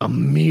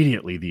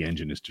 Immediately the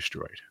engine is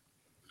destroyed.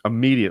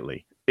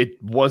 Immediately. It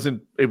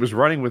was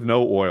running with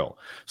no oil.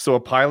 So a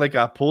pilot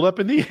got pulled up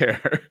in the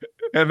air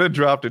and then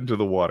dropped into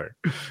the water.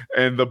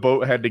 And the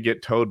boat had to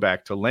get towed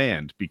back to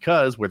land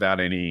because without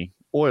any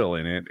oil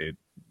in it, it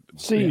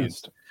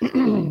seized.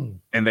 And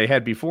they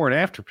had before and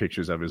after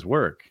pictures of his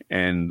work.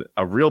 And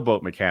a real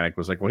boat mechanic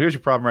was like, well, here's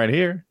your problem right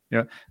here.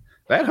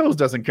 That hose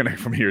doesn't connect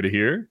from here to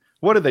here.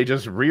 What did they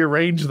just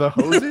rearrange the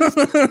hoses?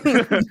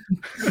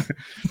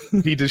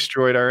 He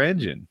destroyed our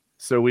engine.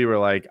 So we were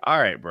like, all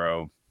right,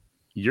 bro,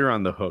 you're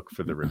on the hook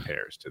for the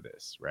repairs to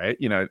this, right?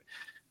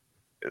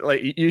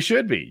 Like you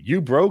should be. You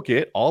broke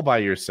it all by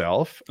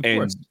yourself,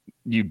 and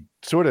you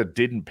sort of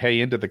didn't pay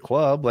into the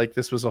club. Like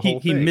this was a whole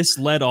thing. He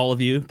misled all of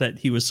you that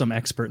he was some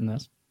expert in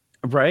this.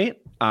 Right.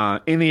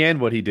 In the end,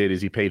 what he did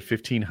is he paid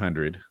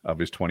 $1,500 of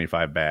his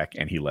 $25 back,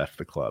 and he left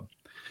the club.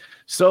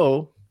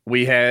 So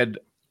we had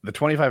the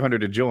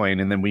 $2,500 to join,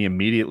 and then we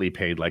immediately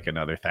paid like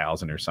another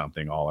 $1,000 or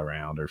something all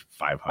around, or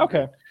 $500.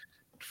 Okay.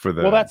 For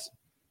the that's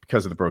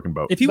because of the broken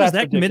boat. If he was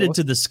that committed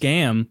to the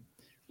scam,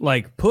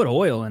 like put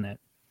oil in it.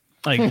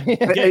 Like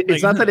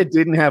it's not that it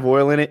didn't have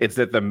oil in it; it's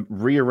that the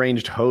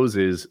rearranged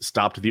hoses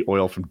stopped the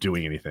oil from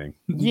doing anything.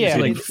 Yeah,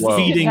 like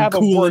feeding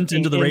coolant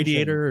into the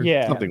radiator, or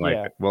something like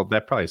that. Well,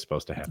 that probably is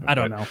supposed to happen. I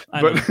don't know.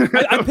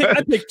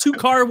 I picked 2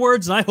 car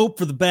words and I hope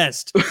for the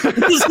best.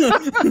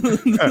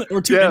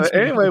 Or 2.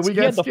 Anyway, we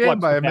got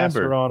scammed by a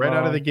member right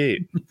out of the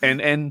gate,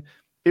 and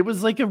it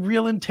was like a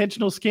real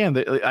intentional scam.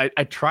 That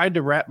I tried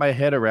to wrap my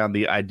head around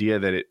the idea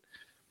that it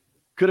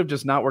could have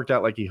just not worked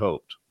out like he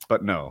hoped,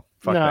 but no.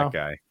 Fuck that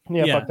guy.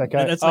 Yeah, fuck that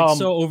guy. That's like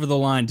so over the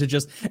line to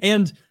just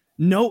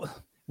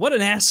what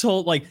an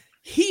asshole. Like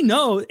he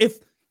knows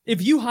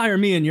if you hire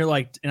me and you're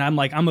like, and I'm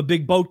like, I'm a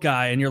big boat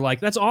guy, and you're like,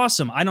 that's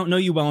awesome. I don't know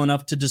you well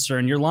enough to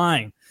discern you're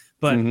lying.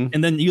 But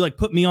and then you like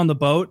put me on the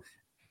boat.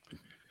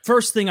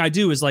 First thing I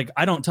do is like,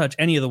 I don't touch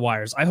any of the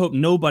wires. I hope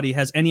nobody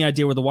has any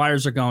idea where the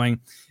wires are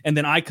going. And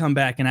then I come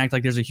back and act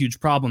like there's a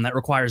huge problem that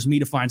requires me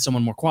to find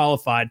someone more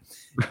qualified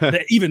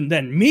even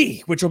than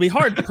me, which will be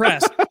hard to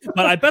press.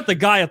 But I bet the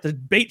guy at the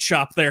bait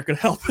shop there could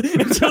help.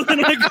 And so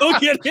then I go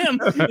get him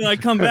and I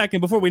come back.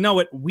 And before we know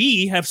it,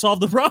 we have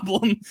solved the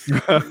problem.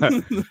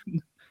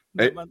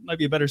 That might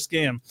be a better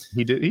scam.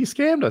 He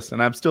scammed us,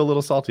 and I'm still a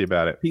little salty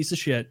about it. Piece of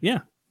shit. Yeah,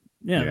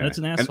 that's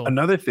an asshole. And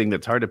another thing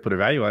that's hard to put a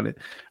value on it,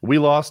 we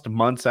lost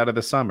months out of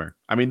the summer.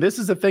 I mean, this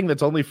is a thing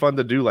that's only fun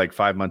to do like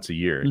 5 months a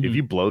year. If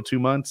you blow 2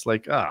 months,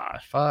 like,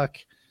 fuck.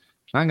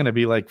 I'm going to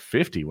be like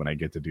 50 when I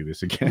get to do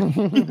this again.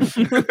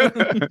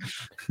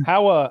 I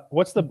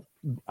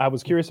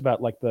was curious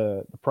about like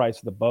the price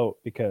of the boat,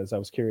 because I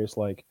was curious,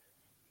 like,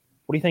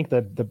 what do you think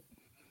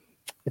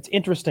it's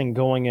interesting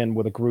going in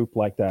with a group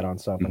like that on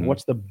something.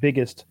 What's the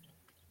biggest,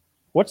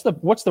 what's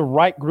the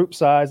right group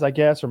size, I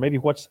guess, or maybe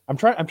I'm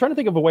trying to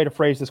think of a way to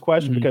phrase this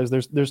question, because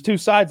there's 2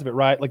 sides of it,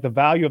 right? Like the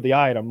value of the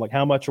item, like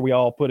how much are we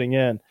all putting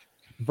in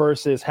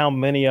versus how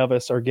many of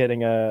us are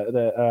getting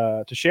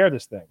to share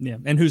this thing. Yeah.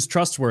 And who's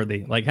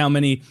trustworthy? Like how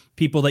many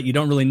people that you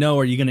don't really know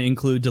are you going to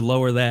include to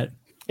lower that?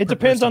 It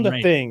depends on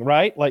the thing,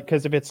 right? Like,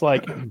 cause if it's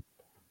like,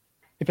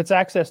 if it's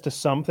access to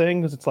some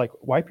things, it's like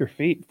wipe your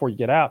feet before you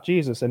get out.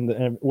 Jesus.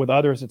 And with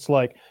others, it's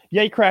like,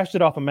 yeah, you crashed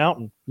it off a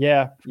mountain.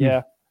 Yeah.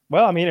 Yeah.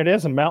 Well, I mean, it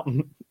is a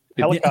mountain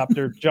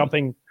helicopter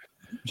jumping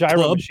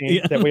gyro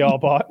machine that we all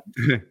bought.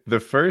 The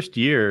first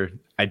year,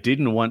 I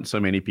didn't want so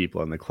many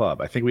people in the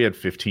club. I think we had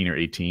 15 or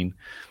 18.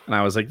 And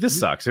I was like, this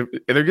sucks. If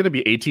they're going to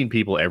be 18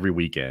 people every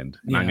weekend,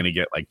 and I'm going to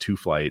get like 2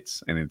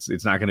 flights, and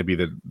it's not going to be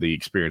the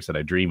experience that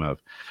I dream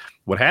of.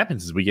 What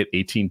happens is we get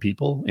 18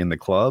 people in the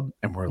club,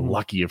 and we're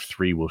lucky if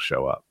 3 will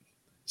show up.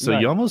 So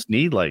you almost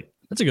need like...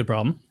 That's a good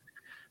problem.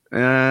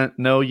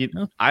 No,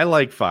 I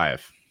like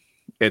 5.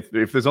 If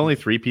there's only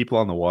 3 people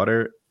on the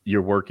water,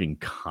 you're working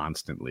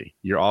constantly.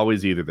 You're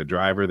always either the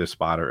driver, the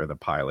spotter, or the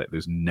pilot.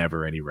 There's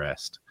never any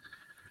rest.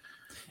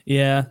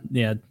 Yeah.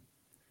 I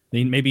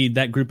mean, maybe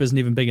that group isn't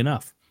even big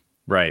enough.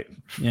 Right.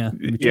 Yeah.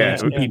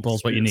 2 people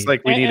is what you need. It's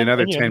like we need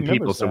another 10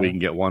 people so we can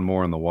get 1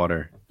 more in the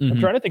water. I'm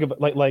trying to think of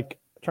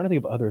trying to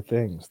think of other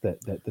things that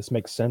this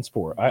makes sense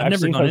for. I've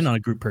never gone in on a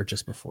group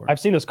purchase before.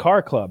 I've seen those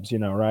car clubs,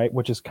 right?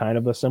 Which is kind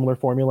of a similar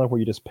formula where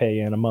you just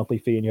pay in a monthly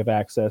fee and you have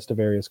access to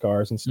various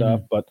cars and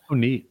stuff. But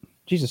neat.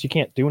 Jesus, you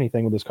can't do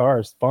anything with this car.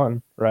 It's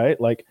fun, right?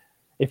 Like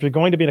if you're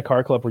going to be in a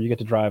car club where you get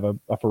to drive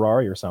a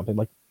Ferrari or something,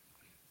 like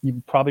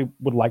you probably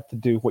would like to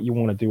do what you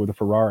want to do with a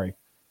Ferrari.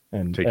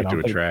 and take it to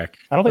a track.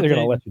 I don't think they're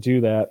going to let you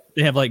do that.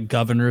 They have like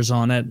governors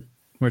on it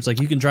where it's like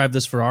you can drive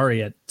this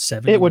Ferrari at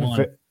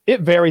 71.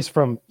 It varies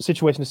from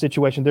situation to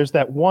situation. There's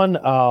that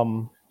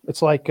one.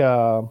 It's like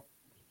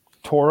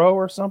Toro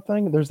or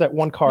something. There's that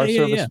one car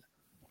service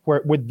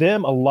where with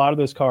them, a lot of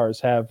those cars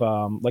have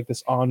like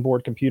this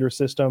onboard computer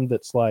system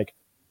that's like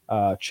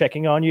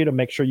checking on you to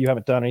make sure you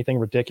haven't done anything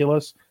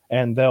ridiculous,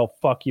 and they'll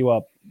fuck you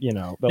up. You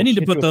know, they need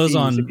to put those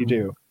on if you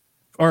do.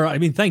 Or I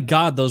mean, thank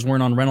God those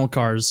weren't on rental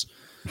cars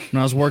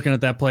when I was working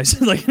at that place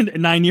like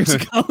 9 years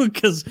ago.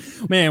 Because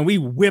man, we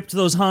whipped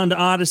those Honda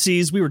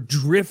Odysseys. We were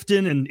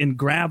drifting in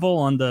gravel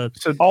on the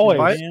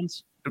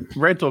always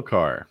rental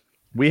car.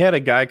 We had a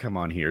guy come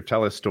on here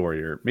tell a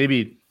story, or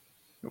maybe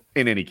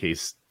in any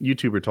case,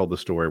 YouTuber told the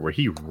story where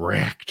he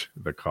wrecked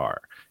the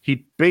car.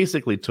 He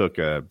basically took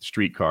a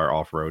street car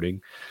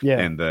off-roading. Yeah.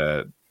 And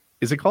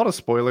is it called a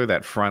spoiler?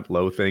 That front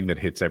low thing that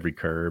hits every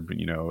curb,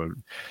 you know.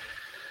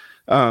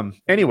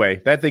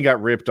 Anyway, that thing got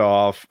ripped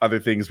off. Other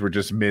things were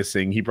just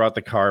missing. He brought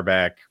the car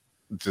back,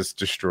 just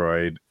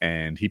destroyed,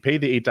 and he paid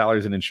the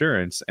 $8 in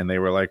insurance. And they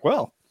were like,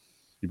 "Well,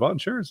 you bought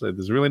insurance.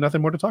 There's really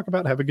nothing more to talk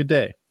about. Have a good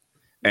day."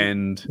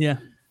 And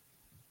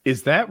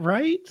is that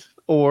right?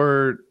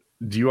 Or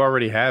do you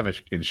already have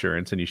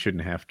insurance and you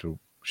shouldn't have to?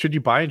 Should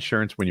you buy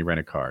insurance when you rent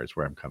a car? Is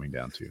where I'm coming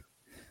down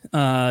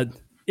to.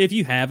 If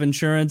you have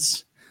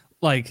insurance,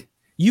 like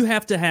you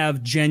have to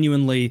have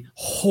genuinely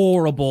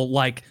horrible,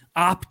 like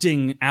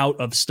opting out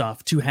of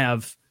stuff to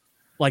have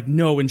like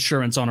no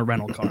insurance on a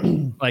rental car.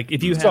 Like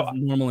if you have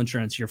normal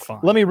insurance, you're fine.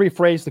 Let me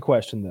rephrase the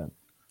question then,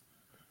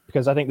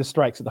 because I think this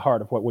strikes at the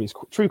heart of what Woody's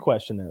true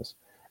question is.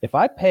 If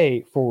I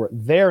pay for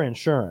their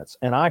insurance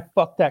and I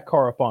fuck that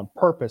car up on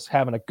purpose,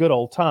 having a good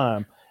old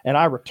time, and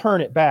I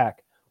return it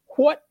back,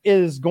 what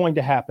is going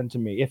to happen to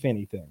me, if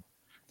anything?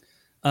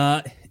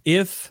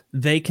 If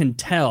they can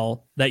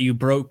tell that you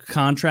broke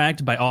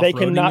contract by off-roading, they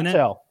cannot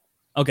tell.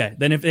 Okay,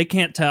 then if they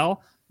can't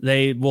tell,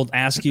 they will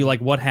ask you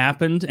like what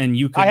happened, and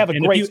you. Could, I have a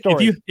great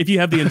story. If you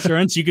have the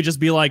insurance, you could just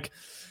be like,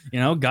 you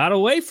know, got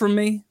away from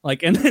me,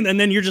 like, and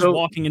then you're just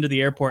walking into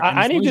the airport.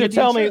 I need you to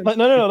tell me.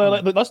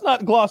 No. Let's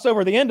not gloss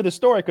over the end of the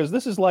story, because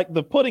this is like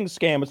the pudding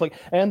scam. It's like,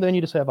 and then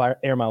you just have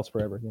air miles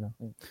forever. You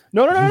know.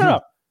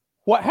 No.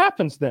 What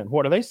happens then?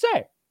 What do they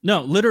say?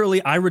 No,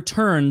 literally, I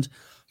returned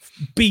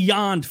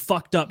beyond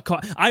fucked up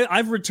car.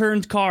 I've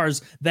returned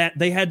cars that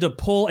they had to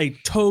pull a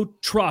tow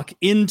truck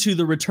into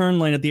the return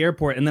lane at the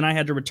airport, and then I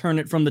had to return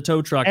it from the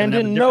tow truck. And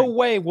in no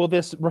way will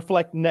this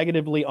reflect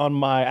negatively on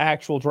my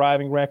actual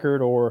driving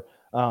record or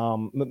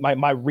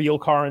my real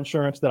car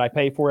insurance that I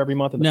pay for every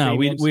month. No,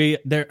 we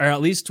there, or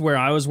at least where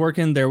I was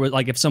working, there was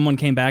like if someone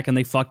came back and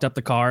they fucked up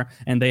the car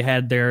and they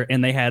had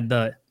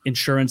the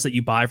insurance that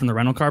you buy from the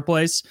rental car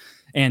place,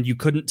 and you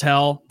couldn't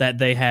tell that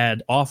they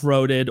had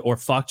off-roaded or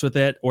fucked with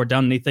it or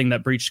done anything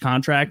that breached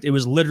contract. It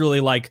was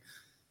literally like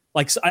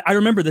I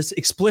remember this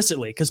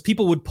explicitly because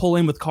people would pull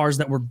in with cars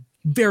that were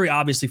very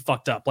obviously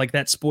fucked up, like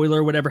that spoiler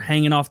or whatever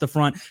hanging off the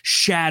front,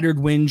 shattered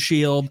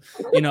windshield,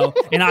 you know,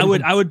 and I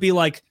would be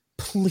like,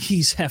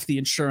 please have the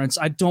insurance.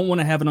 I don't want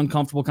to have an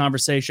uncomfortable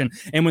conversation.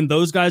 And when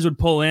those guys would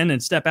pull in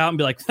and step out and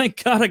be like,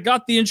 thank God I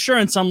got the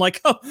insurance, I'm like,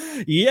 oh,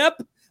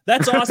 yep.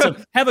 That's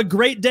awesome. Have a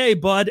great day,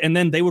 bud. And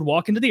then they would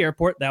walk into the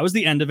airport. That was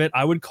the end of it.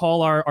 I would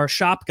call our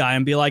shop guy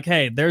and be like,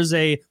 hey, there's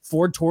a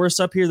Ford Taurus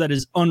up here that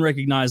is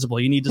unrecognizable.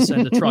 You need to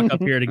send a truck up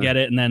here to get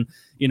it. And then,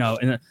 you know,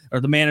 or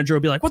the manager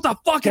would be like, what the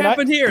fuck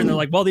happened here? And they're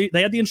like, well, they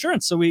had the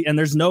insurance. And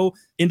there's no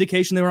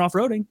indication they were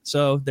off-roading.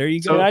 So there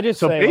you go.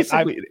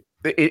 Basically,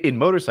 in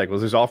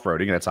motorcycles, there's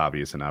off-roading. That's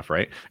obvious enough,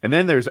 right? And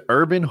then there's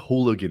urban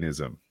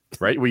hooliganism,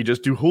 right? Where you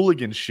just do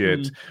hooligan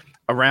shit.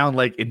 Around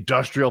like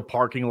industrial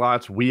parking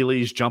lots,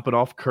 wheelies, jumping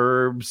off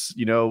curbs,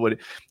 you know,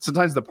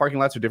 sometimes the parking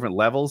lots are different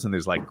levels and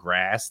there's like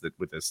grass that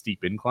with a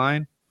steep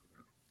incline.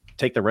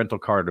 Take the rental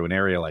car to an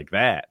area like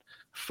that,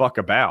 fuck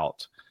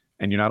about,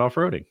 and you're not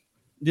off-roading.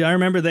 Yeah, I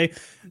remember they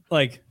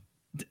like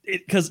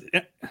because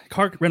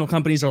car rental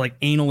companies are like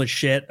anal as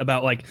shit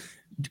about like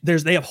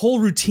they have whole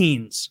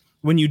routines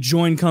when you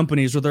join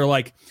companies where they're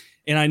like,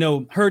 and I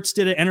know Hertz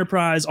did it,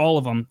 Enterprise, all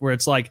of them, where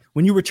it's like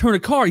when you return a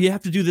car, you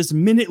have to do this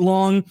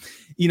minute-long,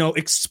 you know,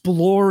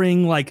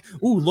 exploring like,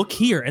 ooh, look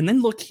here, and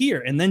then look here,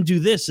 and then do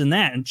this and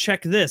that, and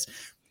check this.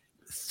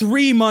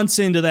 3 months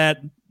into that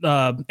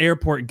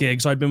airport gig,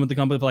 so I'd been with the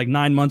company for like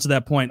 9 months at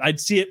that point, I'd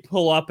see it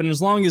pull up, and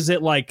as long as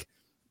it like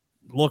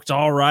looked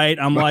all right,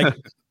 I'm like,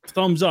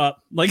 thumbs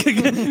up, like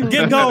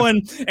get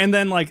going. And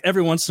then like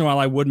every once in a while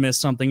I would miss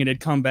something, and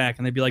it'd come back,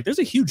 and they'd be like, there's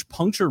a huge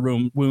puncture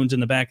wound in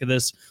the back of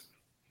this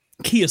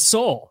Kia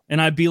Soul, and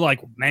I'd be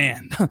like,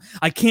 man,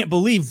 I can't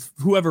believe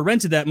whoever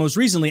rented that most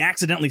recently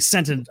accidentally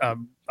sent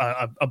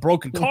a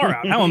broken car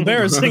out. How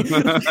embarrassing.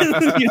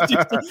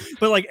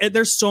 But like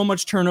there's so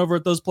much turnover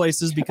at those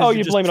places because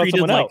you blame it on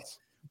someone else.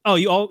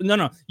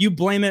 You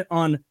blame it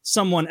on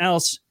someone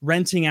else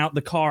renting out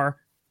the car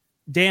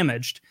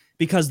damaged,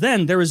 because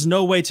then there is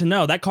no way to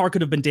know. That car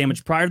could have been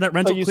damaged prior to that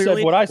rental. You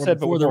clearly, said what I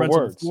said, but with more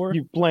words.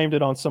 You blamed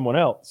it on someone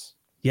else.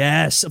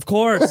 Yes, of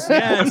course.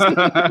 Yes,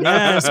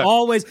 yes,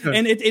 always.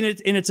 And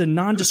it's a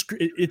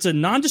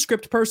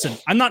nondescript person.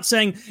 I'm not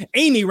saying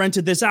Amy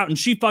rented this out and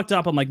she fucked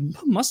up. I'm like,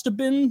 must have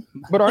been.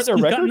 But aren't there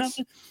records?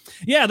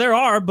 Yeah, there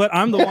are. But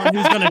I'm the one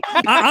who's gonna.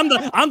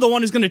 I'm the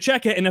one who's gonna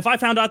check it. And if I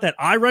found out that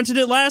I rented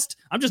it last,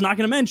 I'm just not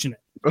gonna mention it.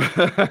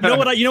 You know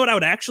what I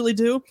would actually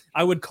do?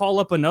 I would call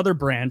up another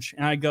branch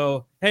and I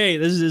go, hey,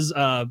 this is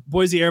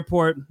Boise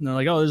Airport. And they're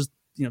like, oh, there's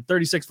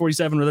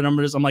 3647 or the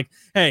number is. I'm like,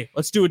 hey,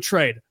 let's do a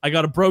trade. I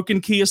got a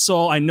broken Kia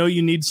Soul. I know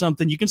you need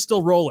something. You can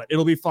still roll it.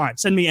 It'll be fine.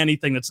 Send me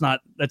anything that's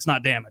not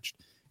damaged.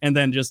 And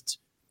then just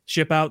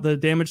ship out the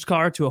damaged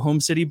car to a home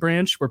city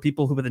branch where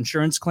people who with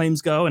insurance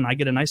claims go, and I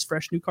get a nice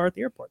fresh new car at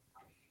the airport.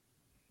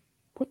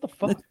 What the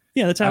fuck?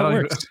 Yeah, that's how it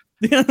works.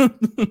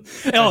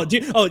 Kyle,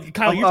 you're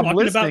talking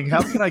listening.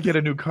 How can I get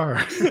a new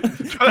car?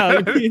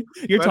 Kyle,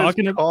 you're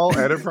talking about call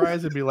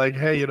Enterprise and be like,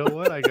 hey, you know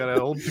what? I got an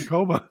old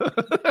Tacoma.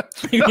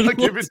 I'll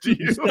give it to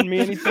you. Send me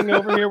anything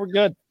over here. We're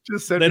good.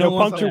 Just send they don't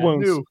puncture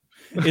wounds. New.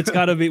 It's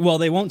got to be. Well,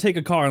 they won't take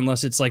a car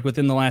unless it's like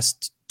within the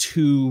last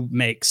 3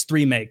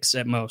 makes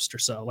at most or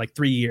so, like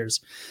 3 years.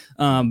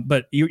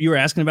 But you were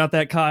asking about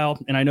that, Kyle,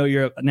 and I know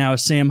you're now a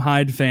Sam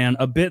Hyde fan.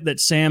 A bit that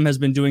Sam has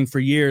been doing for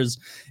years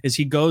is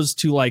he goes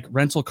to like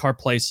rental car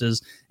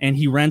places and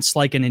he rents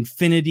like an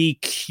Infiniti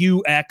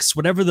QX,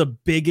 whatever the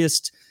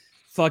biggest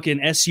fucking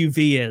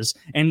SUV is,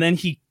 and then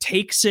he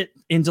takes it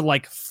into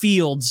like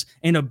fields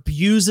and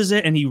abuses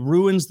it and he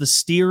ruins the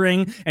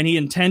steering and he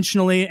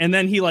intentionally, and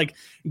then he like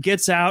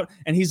gets out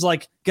and he's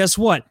like, guess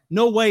what?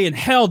 No way in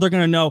hell they're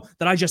gonna know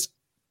that I just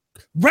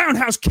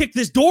roundhouse kicked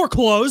this door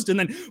closed, and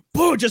then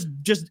boom, just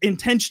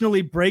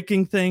intentionally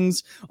breaking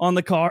things on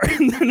the car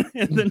and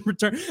then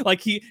return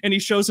like he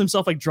shows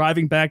himself like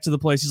driving back to the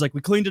place. He's like,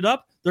 we cleaned it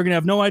up. They're gonna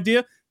have no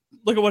idea.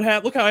 Look at what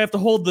happened. Look how I have to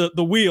hold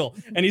the wheel,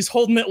 and he's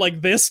holding it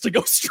like this to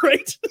go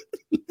straight.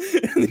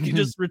 And he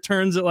just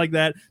returns it like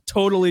that,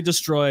 totally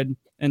destroyed,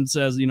 and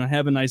says,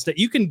 have a nice day.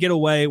 You can get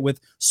away with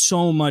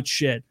so much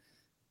shit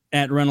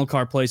at rental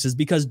car places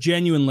because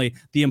genuinely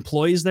the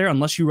employees there,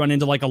 unless you run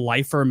into like a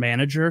lifer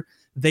manager,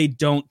 they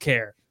don't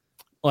care.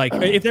 Like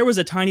if there was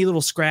a tiny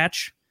little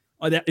scratch,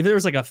 or if there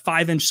was like a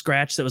 5-inch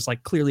scratch that was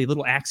like clearly a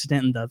little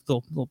accident in the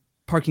little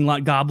parking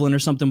lot goblin or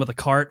something with a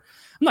cart,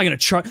 I'm not going to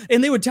charge.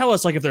 And they would tell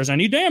us, like, if there's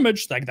any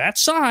damage, like that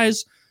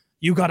size,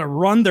 you got to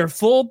run their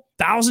full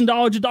 $1,000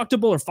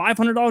 deductible or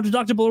 $500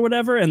 deductible or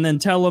whatever. And then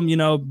tell them,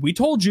 we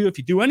told you if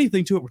you do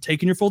anything to it, we're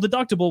taking your full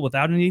deductible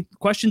without any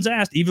questions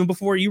asked. Even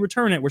before you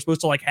return it, we're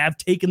supposed to like have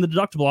taken the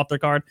deductible off their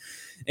card.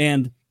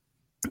 And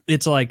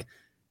it's like,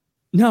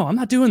 no, I'm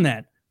not doing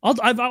that. I'll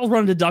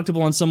run a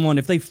deductible on someone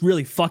if they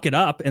really fuck it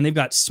up and they've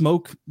got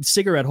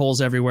cigarette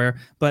holes everywhere.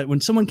 But when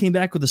someone came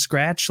back with a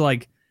scratch,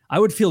 like I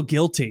would feel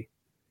guilty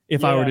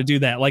if I were to do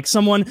that. Like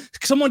someone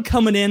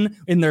coming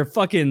in their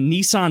fucking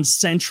Nissan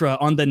Sentra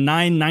on the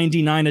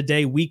 $9.99 a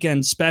day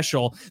weekend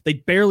special, they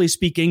barely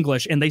speak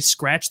English and they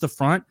scratch the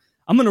front.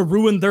 I'm going to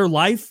ruin their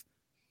life.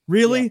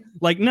 Really? Yeah.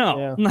 Like,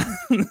 no,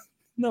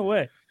 no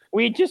way.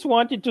 We just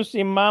wanted to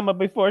see Mama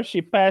before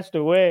she passed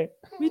away.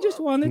 We just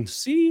wanted to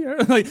see her.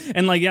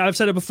 I've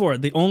said it before.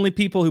 The only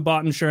people who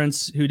bought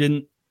insurance who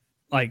didn't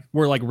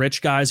were like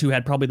rich guys who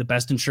had probably the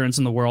best insurance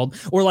in the world,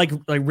 or like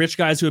rich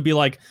guys who would be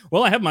like,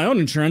 well, I have my own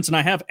insurance and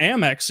I have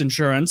Amex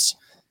insurance.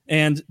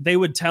 And they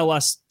would tell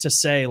us to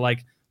say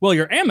like, well,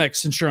 your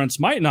Amex insurance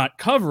might not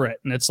cover it.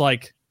 And it's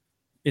like,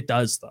 it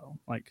does though.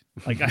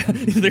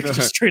 They're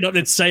just straight up,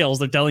 it's sales.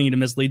 They're telling you to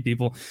mislead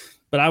people.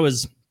 But I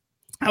was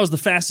the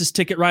fastest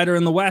ticket writer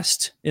in the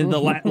West in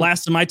the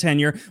last of my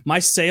tenure. My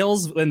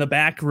sales in the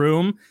back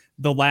room,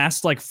 the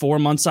last 4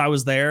 months I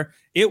was there,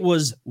 it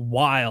was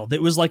wild.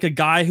 It was like a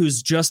guy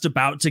who's just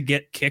about to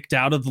get kicked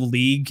out of the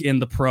league in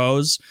the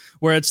pros,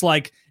 where it's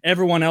like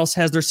everyone else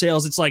has their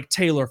sales. It's like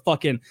Taylor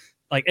fucking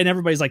and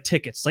everybody's like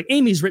tickets. Like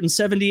Amy's written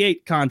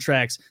 78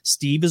 contracts.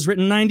 Steve has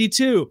written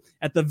 92.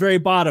 At the very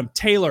bottom,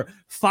 Taylor,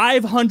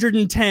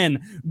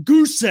 510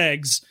 goose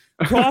eggs.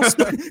 Cross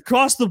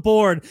the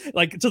board,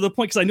 to the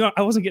point, because I knew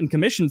I wasn't getting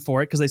commissioned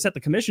for it because they set the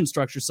commission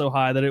structure so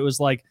high that it was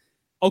like,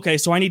 okay,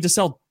 so I need to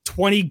sell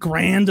 20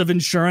 grand of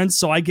insurance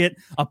so I get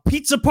a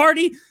pizza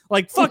party?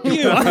 Like, fuck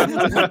you. I'm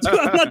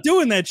not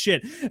doing that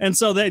shit. And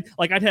so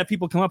I'd have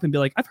people come up and be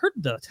like, I've heard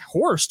the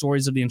horror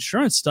stories of the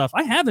insurance stuff.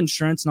 I have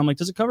insurance. And I'm like,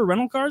 does it cover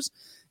rental cars?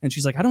 And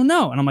she's like, I don't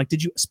know. And I'm like,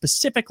 did you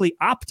specifically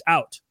opt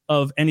out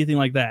of anything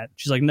like that?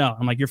 She's like, no.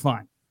 I'm like, you're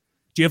fine.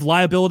 Do you have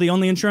liability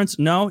only insurance?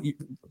 No.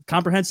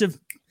 Comprehensive?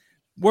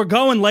 We're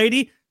going,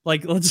 lady.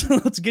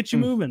 Let's get you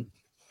moving.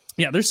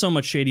 Yeah, there's so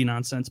much shady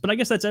nonsense, but I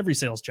guess that's every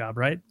sales job,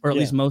 right? Or at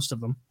least most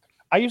of them.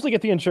 I usually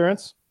get the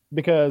insurance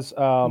because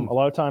a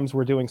lot of times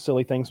we're doing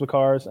silly things with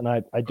cars, and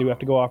I do have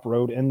to go off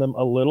road in them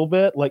a little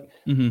bit. All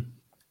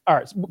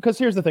right, because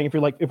here's the thing: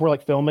 if we're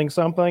filming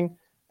something,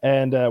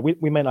 and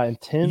we may not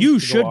intend, you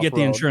should get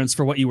the insurance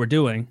for what you were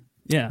doing.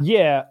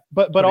 Yeah,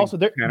 but also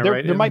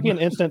there might be an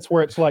instance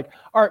where it's like,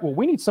 all right, well,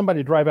 we need somebody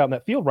to drive out in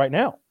that field right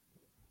now.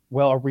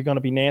 well, are we going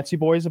to be Nancy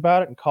boys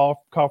about it and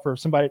call for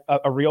somebody,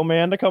 a real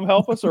man to come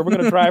help us, or we're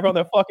going to drive on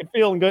that fucking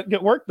field and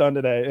get work done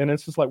today? And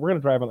it's just like, we're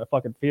going to drive on that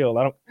fucking field.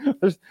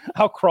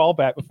 I'll crawl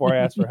back before I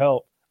ask for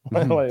help.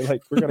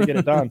 like we're going to get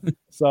it done.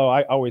 So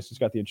I always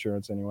just got the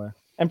insurance anyway.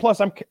 And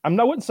plus I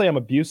wouldn't say I'm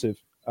abusive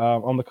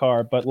on the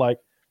car, but like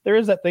there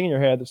is that thing in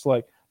your head that's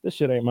like, this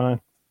shit ain't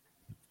mine.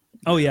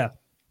 Oh yeah.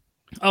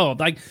 Oh,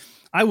 like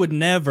I would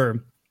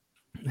never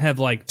have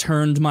like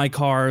turned my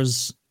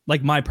cars,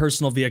 like my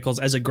personal vehicles,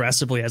 as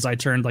aggressively as I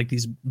turned like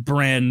these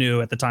brand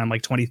new at the time,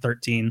 like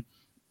 2013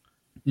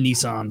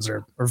 Nissans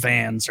or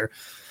vans, or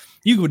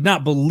you would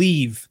not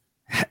believe,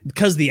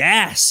 because the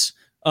ass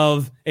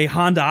of a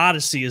Honda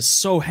Odyssey is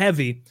so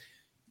heavy.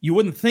 You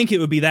wouldn't think it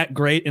would be that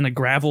great in a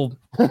gravel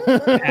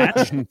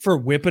patch for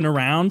whipping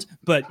around,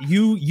 but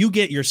you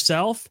get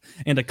yourself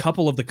and a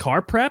couple of the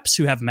car preps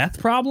who have meth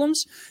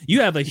problems.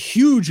 You have a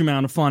huge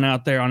amount of fun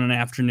out there on an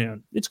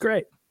afternoon. It's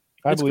great.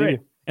 It's great.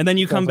 And then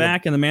you come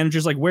back and the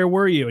manager's like, where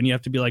were you? And you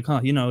have to be like,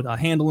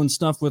 handling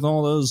stuff with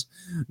all those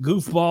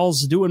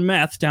goofballs doing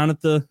meth down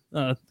at the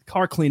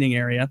car cleaning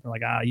area. They're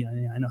like, yeah,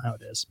 I know how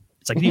it is.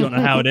 It's like, you don't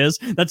know how it is.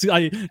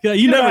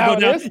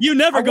 You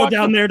never go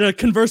down there to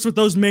converse with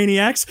those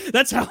maniacs.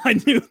 That's how I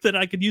knew that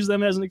I could use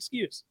them as an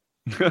excuse.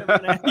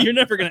 You're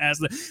never going to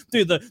ask them.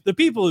 Dude, the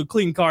people who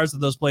clean cars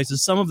at those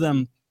places, some of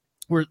them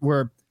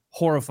were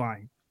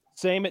horrifying.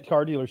 Same at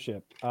car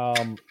dealership.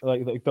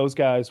 Like those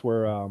guys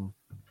were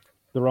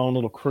their own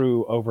little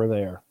crew over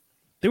there.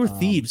 They were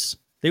thieves.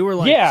 They were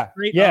like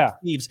straight up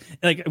thieves.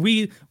 Like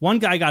one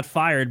guy got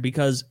fired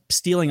because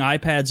stealing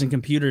iPads and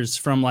computers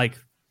from like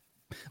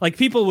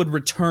people would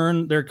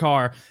return their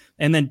car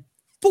and then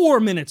 4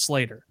 minutes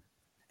later,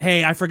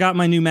 hey, I forgot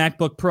my new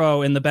MacBook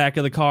Pro in the back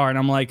of the car. And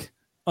I'm like,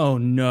 oh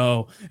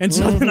no. And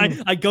so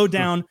then I go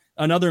down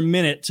another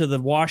minute to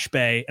the wash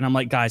bay and I'm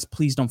like, guys,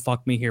 please don't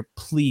fuck me here.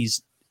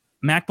 Please.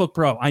 MacBook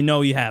Pro, I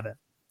know you have it.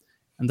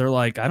 And they're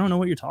like, I don't know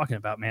what you're talking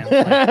about, man.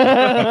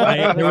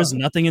 Like, there was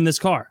nothing in this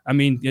car. I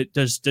mean,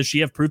 does she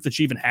have proof that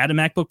she even had a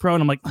MacBook Pro?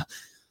 And I'm like,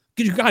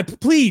 could you guys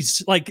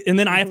please? Like, and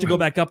then I have to go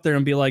back up there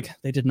and be like,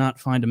 they did not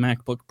find a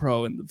MacBook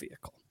Pro in the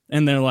vehicle.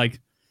 And they're like,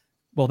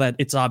 well,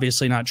 it's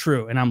obviously not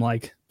true. And I'm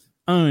like,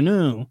 oh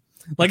no.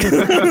 Like,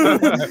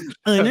 I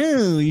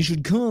know you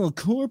should call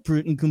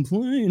corporate and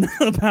complain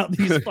about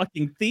these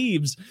fucking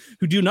thieves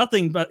who do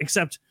nothing but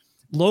except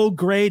low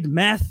grade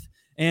meth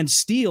and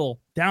steal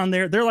down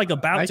there. They're like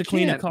about to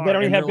clean a car. They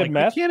don't even have good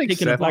meth. They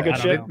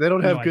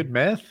don't have good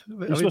meth.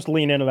 You're supposed to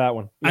lean into that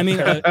one. I mean,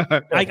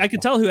 I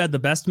could tell who had the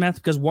best meth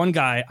because one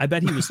guy, I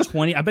bet he was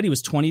 20. I bet he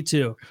was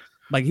 22.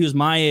 Like he was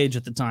my age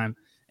at the time.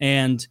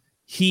 And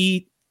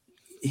he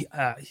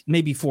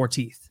maybe 4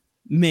 teeth,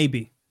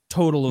 maybe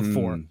total of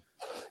 4.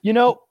 You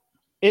know,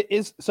 it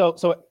is so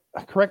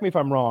correct me if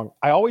I'm wrong.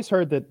 I always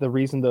heard that the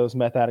reason those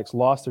meth addicts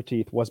lost their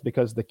teeth was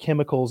because the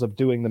chemicals of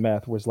doing the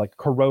meth was like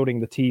corroding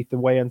the teeth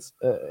away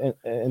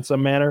in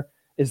some manner.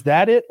 Is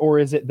that it? Or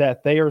is it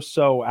that they are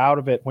so out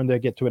of it when they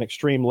get to an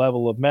extreme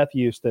level of meth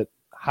use that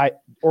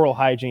oral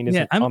hygiene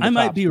isn't on the top? I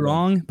might be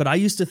wrong, but I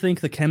used to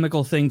think the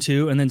chemical thing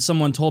too. And then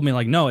someone told me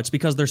like, no, it's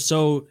because they're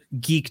so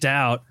geeked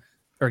out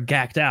or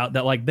gacked out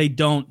that like they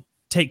don't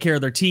take care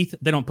of their teeth.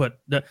 They don't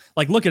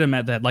look at them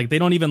at that. Like they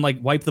don't even like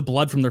wipe the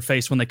blood from their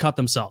face when they cut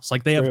themselves.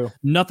 Like they have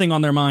nothing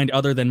on their mind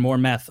other than more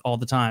meth all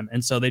the time.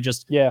 And so they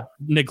just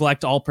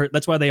neglect all.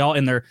 That's why they all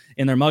in their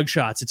mug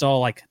shots, it's all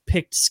like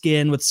picked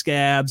skin with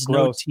scabs,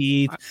 no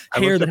teeth,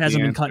 hair that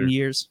hasn't been cut in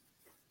years.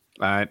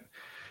 The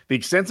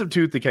extensive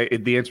tooth decay,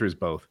 the answer is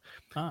both,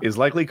 is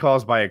likely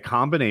caused by a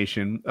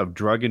combination of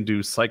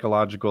drug-induced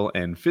psychological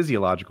and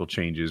physiological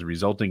changes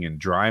resulting in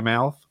dry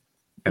mouth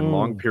and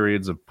long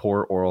periods of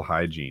poor oral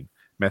hygiene.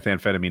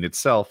 Methamphetamine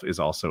itself is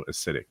also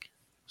acidic.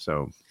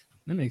 So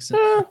that makes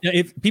sense. Yeah,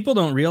 if people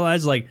don't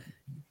realize like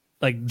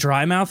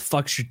dry mouth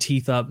fucks your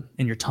teeth up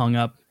and your tongue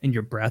up and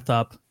your breath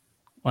up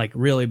like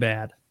really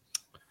bad.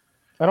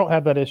 I don't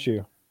have that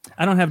issue.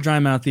 I don't have dry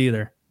mouth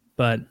either,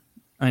 but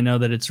I know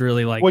that it's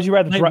really like. Would you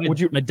rather?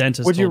 My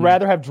dentist. Would you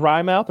rather have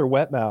dry mouth or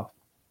wet mouth?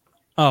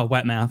 Oh,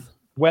 wet mouth.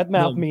 Wet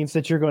mouth means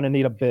that you're going to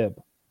need a bib.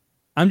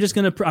 I'm just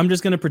gonna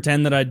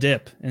pretend that I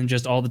dip and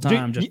just all the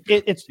time.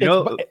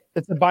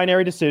 It's a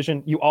binary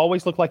decision. You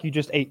always look like you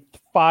just ate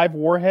 5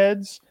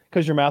 warheads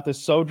because your mouth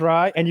is so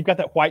dry, and you've got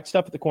that white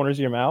stuff at the corners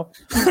of your mouth,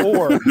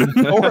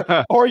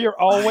 or you're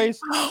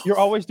always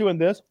doing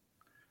this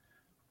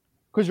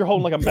because you're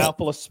holding like a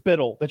mouthful of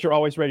spittle that you're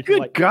always ready to.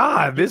 Good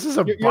God, this is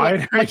a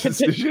binary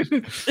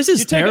decision. This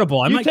is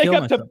terrible. I might kill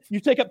myself. You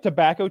take up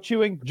tobacco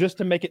chewing just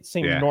to make it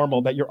seem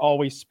normal that you're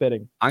always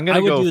spitting. I'm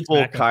gonna go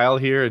full Kyle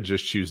here and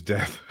just choose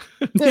death.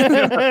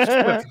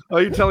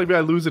 Are you telling me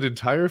I lose an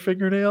entire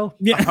fingernail?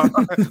 Yeah,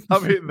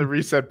 I'm hitting the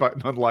reset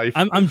button on life.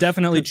 I'm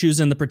definitely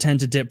choosing the pretend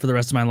to dip for the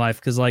rest of my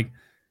life because like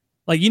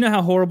you know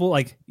how horrible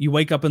like you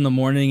wake up in the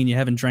morning and you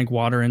haven't drank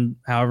water in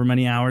however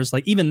many hours.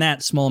 Like even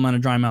that small amount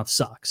of dry mouth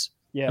sucks.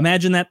 Yeah.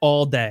 Imagine that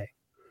all day,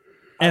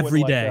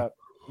 every day.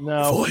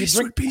 No, voice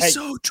would be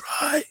so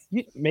dry.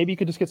 Maybe you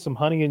could just get some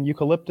honey and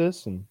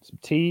eucalyptus and some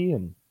tea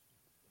and.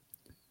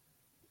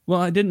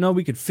 Well, I didn't know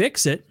we could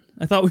fix it.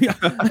 I thought we.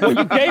 Well,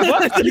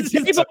 you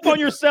gave up on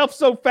yourself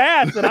so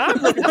fast, and I'm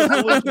looking for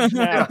solutions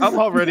now. Yeah, I'm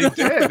already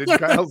dead, and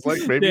Kyle's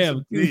like, maybe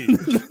some tea.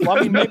 Well,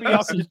 I mean, maybe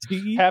y'all could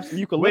just have some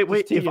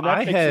eucalyptus tea, and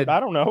that fixes it. I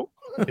don't know.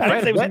 I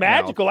didn't say it was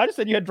magical. I just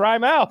said you had dry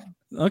mouth.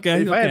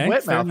 Okay. If I had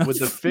wet mouth, would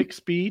the fix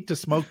be to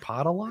smoke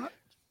pot a lot?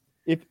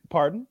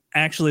 Pardon?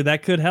 Actually,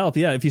 that could help.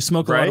 Yeah, if you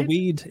smoke a lot of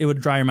weed, it would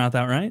dry your mouth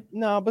out, right?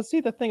 No, but see,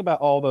 the thing about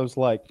all those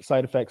like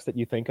side effects that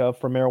you think of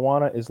for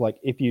marijuana is like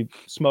if you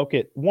smoke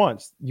it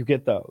once, you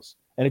get those,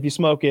 and if you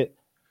smoke it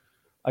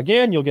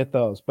again, you'll get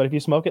those. But if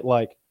you smoke it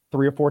like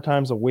 3 or 4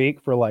 times a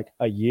week for like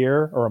a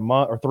year or a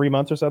month or 3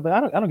 months or something, I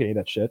don't get any of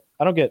that shit.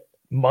 I don't get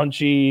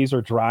munchies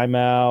or dry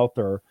mouth,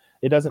 or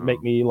it doesn't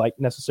make me like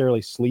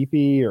necessarily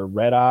sleepy or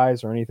red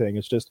eyes or anything.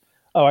 It's just,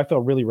 I feel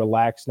really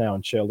relaxed now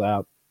and chilled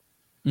out.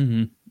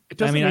 Mm-hmm. It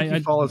doesn't make you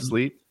fall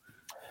asleep.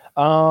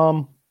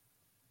 No,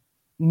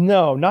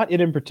 not it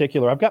in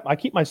particular. I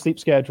keep my sleep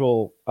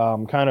schedule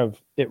kind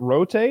of, it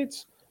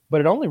rotates,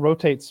 but it only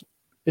rotates.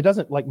 It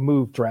doesn't like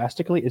move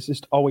drastically. It's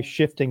just always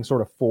shifting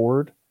sort of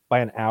forward by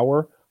an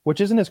hour,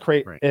 which isn't as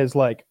as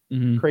like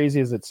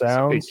crazy as it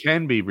sounds. It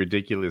can be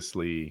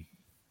ridiculously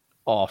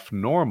off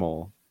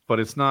normal, but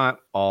it's not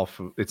off.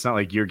 It's not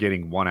like you're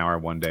getting 1 hour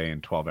one day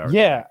and 12 hours.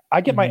 Yeah,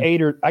 I get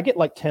I get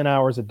like 10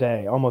 hours a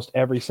day, almost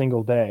every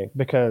single day,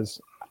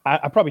 because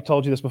I probably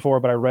told you this before,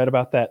 but I read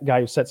about that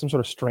guy who set some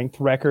sort of strength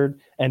record,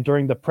 and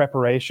during the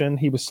preparation,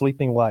 he was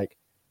sleeping like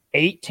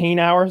 18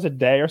 hours a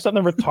day or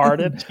something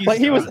retarded. Like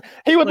he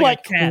would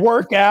like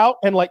work out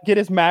and like get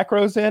his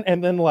macros in,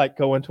 and then like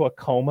go into a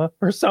coma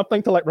or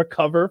something to like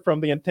recover from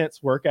the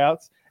intense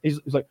workouts. He's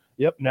like,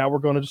 yep, now we're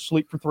going to just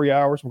sleep for 3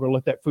 hours. We're going to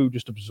let that food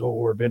just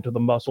absorb into the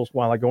muscles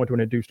while I go into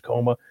an induced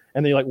coma.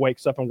 And then he like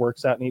wakes up and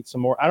works out and eats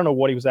some more. I don't know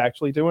what he was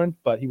actually doing,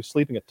 but he was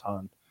sleeping a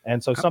ton.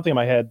 And so something in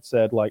my head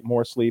said like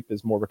more sleep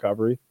is more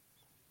recovery,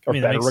 or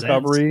better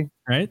recovery. Sense,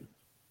 right?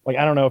 Like,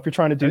 I don't know, if you're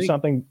trying to do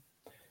something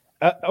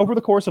over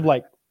the course of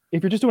like,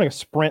 if you're just doing a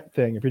sprint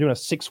thing, if you're doing a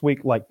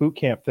 6-week like boot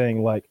camp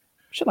thing, like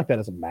shit like that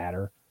doesn't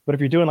matter. But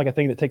if you're doing like a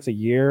thing that takes a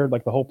year,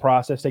 like the whole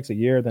process takes a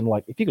year, then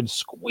like if you can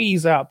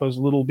squeeze out those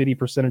little bitty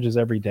percentages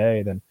every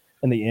day, then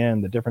in the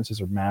end, the differences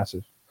are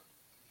massive.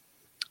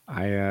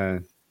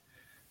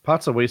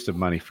 Pot's a waste of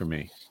money for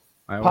me.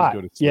 I always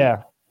go to sleep.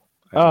 Yeah.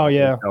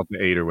 Yeah. Delta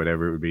 8 or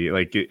whatever it would be.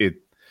 Like it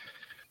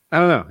I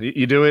don't know.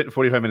 You do it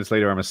 45 minutes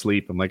later, I'm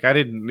asleep. I'm like, I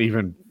didn't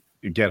even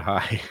get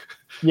high.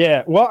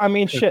 Yeah. Well, I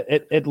mean,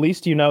 shit. At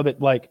least you know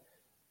that like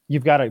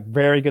you've got a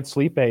very good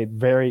sleep aid,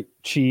 very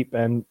cheap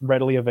and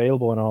readily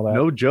available and all that.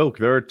 No joke.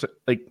 There are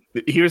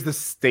here's the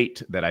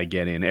state that I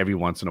get in every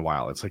once in a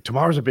while. It's like,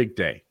 tomorrow's a big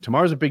day.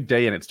 Tomorrow's a big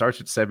day, and it starts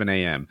at 7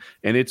 a.m.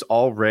 and it's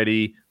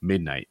already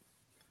midnight.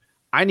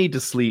 I need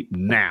to sleep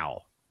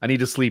now. I need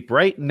to sleep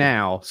right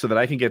now so that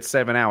I can get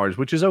 7 hours,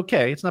 which is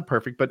okay. It's not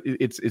perfect, but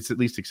it's at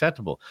least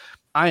acceptable.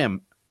 I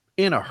am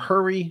in a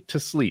hurry to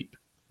sleep,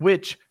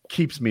 which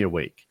keeps me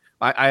awake.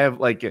 I have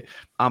like,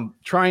 I'm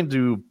trying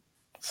to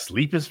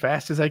sleep as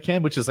fast as I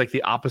can, which is like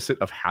the opposite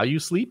of how you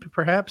sleep,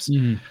 perhaps.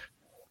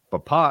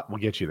 But pot will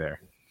get you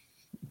there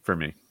for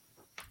me.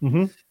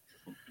 Mm-hmm.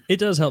 It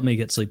does help me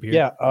get sleepier.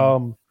 Yeah.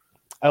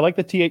 I like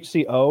the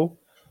THCO.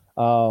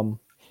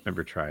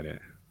 Never tried it.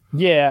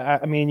 Yeah.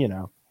 I mean, you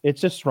know,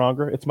 it's just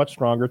stronger. It's much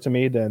stronger to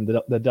me than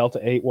the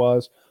Delta 8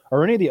 was,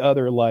 or any of the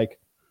other like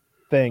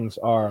things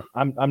are.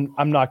 I'm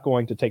not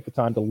going to take the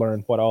time to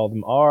learn what all of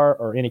them are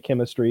or any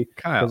chemistry,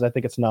 because I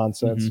think it's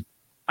nonsense. Mm-hmm.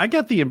 I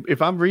got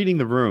if I'm reading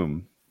the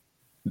room,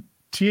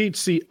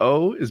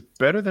 THCO is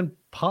better than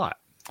pot.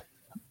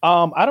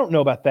 I don't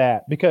know about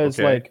that, because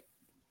like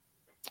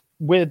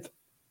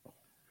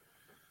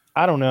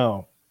I don't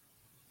know.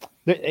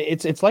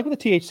 It's like with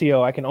the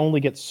THCO, I can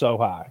only get so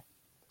high.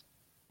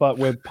 But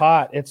with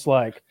pot, it's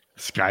like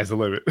sky's the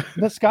limit.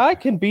 The sky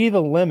can be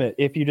the limit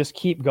if you just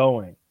keep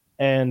going.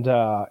 And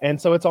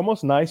so it's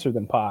almost nicer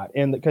than pot.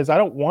 And because I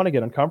don't want to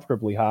get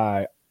uncomfortably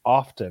high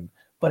often,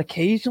 but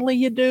occasionally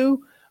you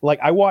do. Like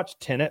I watched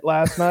Tenet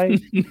last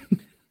night.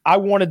 I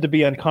wanted to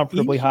be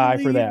uncomfortably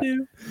high for that.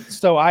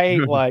 So I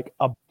ate like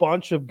a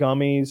bunch of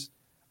gummies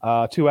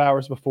 2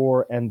 hours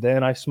before, and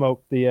then I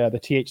smoked the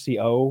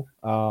THCO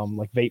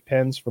like vape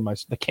pens from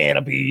the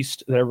Cannabis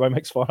that everybody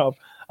makes fun of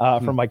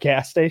from my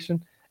gas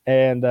station.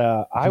 And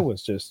I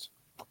was just,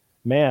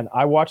 man,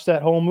 I watched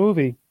that whole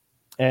movie,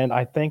 and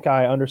I think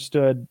I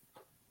understood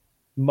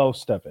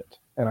most of it.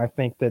 And I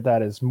think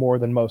that is more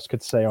than most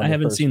could say on I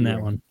haven't seen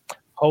that one.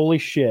 Holy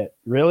shit.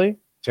 Really?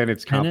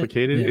 Tenet's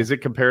complicated? Yeah. Is it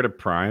compared to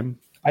Prime?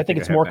 I think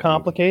it's more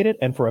complicated,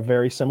 and for a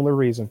very similar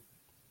reason.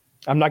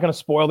 I'm not going to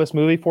spoil this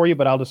movie for you,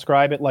 but I'll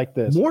describe it like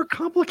this. More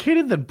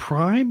complicated than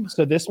Prime?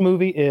 So this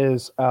movie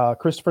is a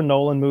Christopher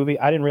Nolan movie.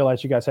 I didn't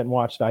realize you guys hadn't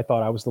watched it. I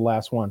thought I was the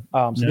last one.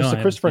 This is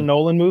a Christopher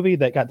Nolan movie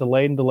that got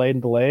delayed and delayed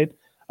and delayed.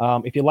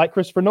 If you like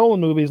Christopher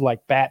Nolan movies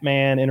like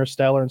Batman,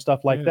 Interstellar, and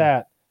stuff like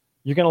that,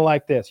 you're going to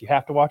like this. You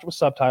have to watch it with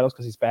subtitles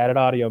because he's bad at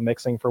audio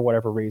mixing for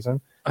whatever reason.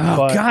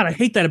 Oh, God, I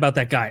hate that about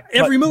that guy.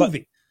 Every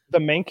movie. The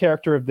main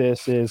character of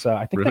this is,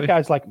 I think that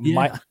guy's like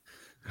Mike.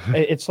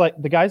 It's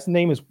like the guy's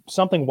name is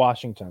something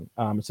Washington.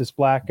 It's this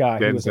black guy.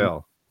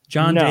 Denzel.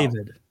 John No.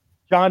 David.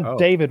 John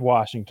David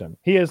Washington.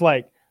 He is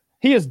Denzel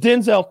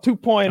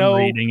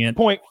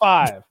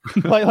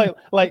 2.0.5.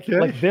 like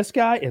this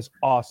guy is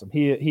awesome.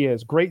 He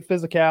has great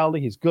physicality.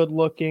 He's good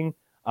looking.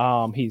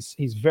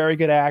 He's very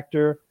good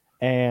actor.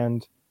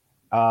 And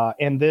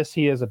in this,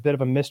 he is a bit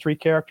of a mystery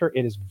character.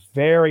 It is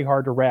very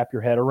hard to wrap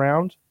your head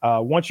around.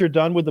 Once you're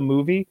done with the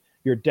movie,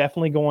 you're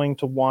definitely going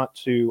to want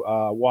to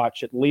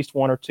watch at least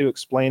one or two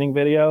explaining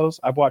videos.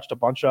 I've watched a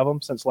bunch of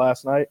them since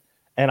last night,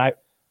 and I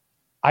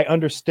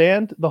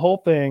understand the whole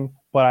thing,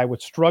 but I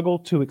would struggle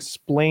to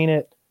explain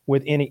it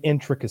with any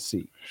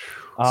intricacy.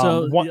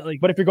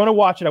 But if you're going to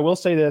watch it, I will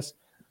say this: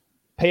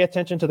 pay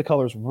attention to the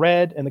colors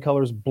red and the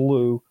colors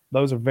blue.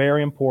 Those are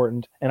very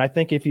important. And I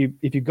think if you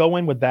go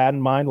in with that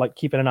in mind, like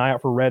keeping an eye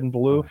out for red and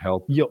blue,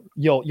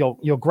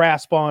 you'll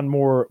grasp on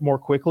more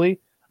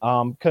quickly.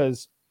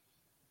 Because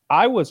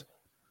I was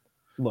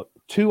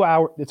 2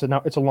 hours. It's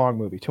a long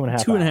movie,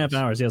 2.5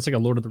 hours. Yeah, it's like a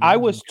Lord of the Rings. I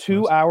was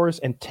 2 hours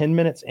and 10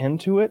 minutes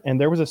into it, and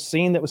there was a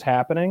scene that was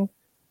happening,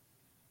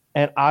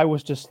 and I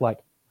was just like,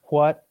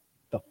 "What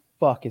the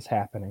fuck is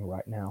happening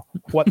right now?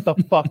 What the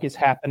fuck is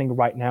happening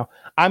right now?"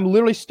 I'm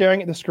literally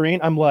staring at the screen.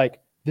 I'm like,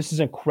 "This is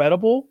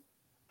incredible.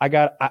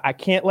 I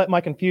can't let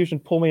my confusion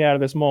pull me out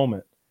of this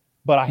moment,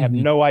 but I have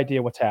no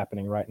idea what's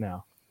happening right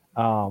now."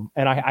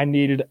 And I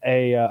needed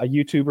a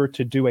YouTuber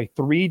to do a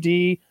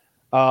 3D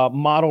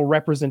model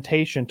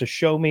representation to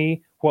show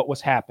me what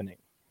was happening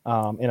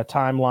in a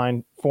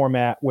timeline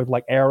format with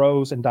like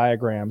arrows and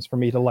diagrams for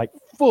me to like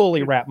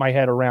fully wrap my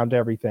head around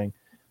everything,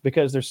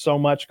 because there's so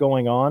much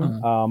going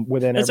on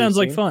within. That sounds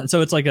like fun.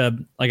 So it's like a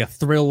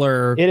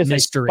thriller. It is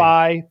mystery. A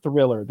spy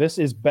thriller. This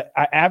is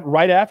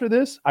right after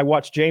this, I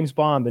watched James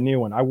Bond, the new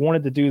one. I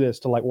wanted to do this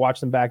to like watch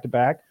them back to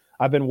back.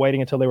 I've been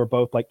waiting until they were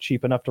both like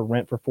cheap enough to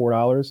rent for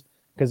 $4,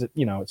 because it's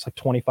like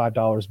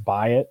 $25.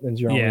 Buy it, and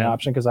your only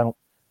option, because I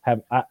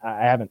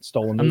haven't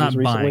stolen movies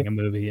recently. I'm not buying a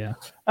movie. Yeah,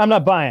 I'm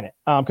not buying it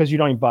because you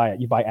don't even buy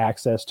it. You buy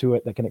access to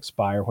it that can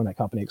expire when that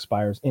company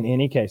expires. In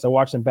any case, I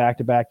watched them back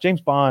to back.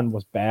 James Bond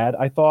was bad.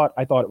 I thought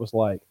it was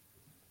like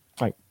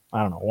I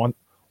don't know,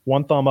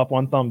 one thumb up,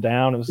 one thumb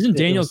down. Isn't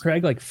Daniel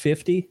Craig like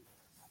 50?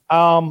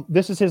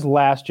 This is his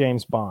last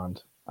James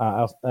Bond,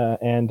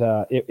 and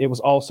it was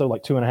also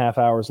like 2.5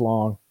 hours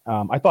long.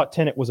 I thought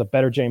Tenet was a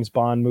better James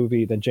Bond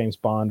movie than James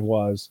Bond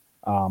was.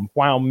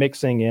 While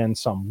mixing in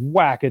some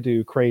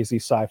wackadoo crazy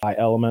sci-fi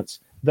elements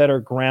that are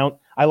ground.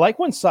 I like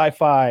when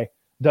sci-fi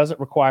doesn't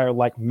require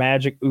like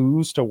magic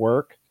ooze to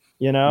work,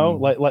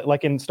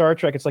 like in Star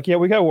Trek, it's like, yeah,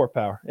 we got warp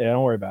power. Yeah,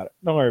 don't worry about it.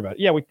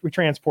 Yeah, we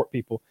transport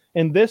people.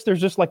 In this,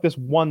 there's just like this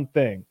one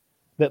thing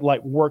that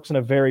like works in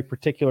a very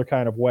particular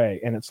kind of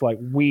way. And it's like,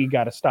 we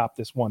got to stop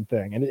this one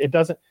thing. And it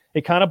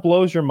kind of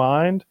blows your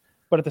mind,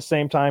 but at the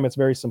same time, it's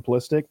very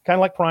simplistic, kind of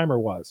like Primer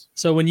was.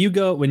 So when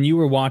you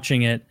were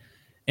watching it,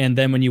 and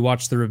then when you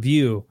watched the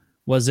review,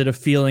 was it a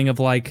feeling of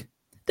like,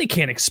 they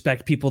can't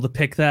expect people to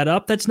pick that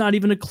up? That's not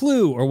even a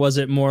clue. Or was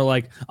it more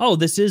like, oh,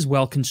 this is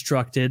well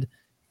constructed?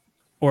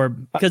 Or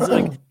because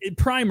like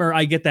Primer,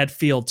 I get that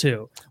feel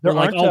too. There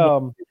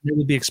will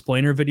be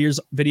explainer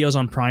videos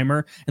on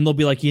Primer, and they'll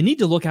be like, you need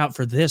to look out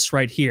for this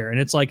right here. And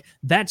it's like,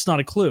 that's not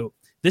a clue.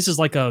 This is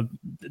like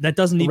that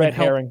doesn't even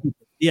help. Herring.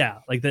 Yeah,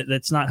 like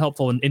that's not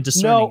helpful in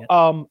discerning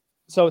it.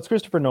 So it's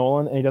Christopher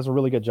Nolan, and he does a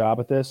really good job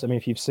at this. I mean,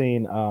 if you've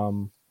seen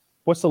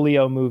what's the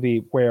Leo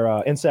movie where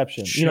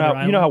Inception? You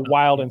know how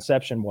wild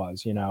Inception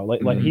was.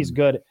 Like he's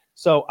good.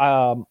 So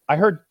I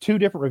heard two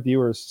different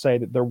reviewers say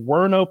that there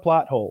were no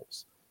plot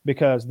holes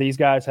because these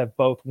guys have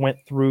both went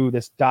through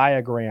this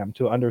diagram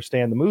to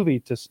understand the movie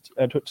to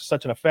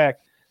such an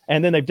effect,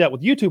 and then they've dealt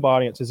with YouTube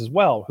audiences as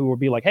well who will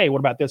be like, hey, what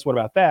about this? What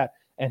about that?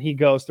 And he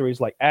goes through.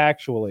 He's like,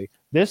 actually,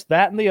 this,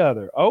 that, and the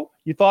other. Oh,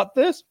 you thought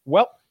this?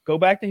 Well, go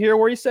back to here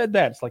where he said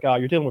that. It's like, oh,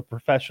 you're dealing with a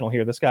professional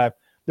here. This guy's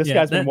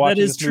been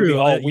watching this movie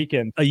all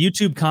weekend. A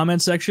YouTube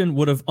comment section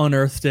would have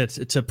unearthed it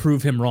to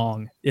prove him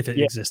wrong if it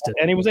existed.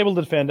 And he was able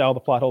to defend all the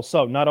plot holes.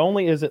 So not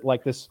only is it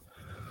like this,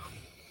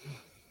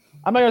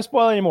 I'm not going to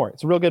spoil it anymore.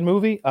 It's a real good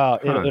movie.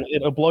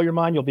 It'll blow your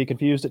mind. You'll be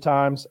confused at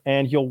times,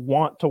 and you'll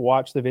want to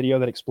watch the video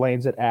that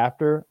explains it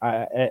after.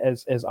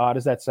 As odd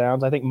as that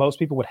sounds, I think most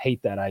people would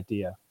hate that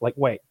idea. Like,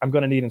 wait, I'm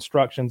going to need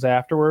instructions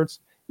afterwards.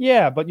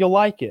 Yeah, but you'll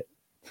like it.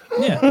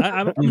 Yeah,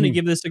 I'm going to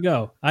give this a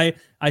go. I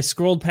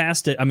scrolled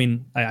past it. I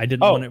mean, I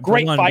didn't want it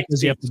great fight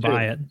because you have to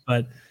buy it,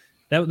 but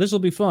this will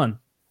be fun.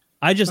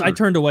 I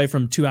turned away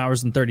from 2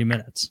 hours and 30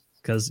 minutes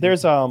because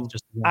there's I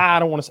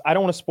don't want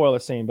to spoil a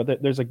scene, but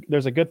there's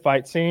a good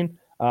fight scene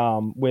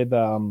with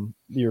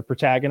your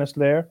protagonist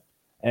there,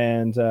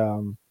 and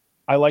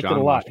I liked it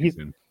a lot. He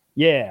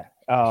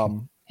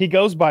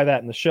goes by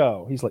that in the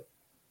show. He's like,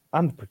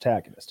 I'm the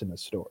protagonist in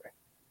this story.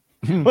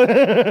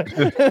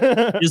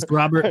 Is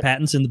Robert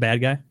Pattinson the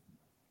bad guy?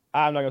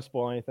 I'm not gonna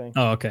spoil anything.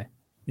 Oh, okay.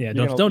 Yeah,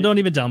 don't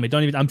even tell me.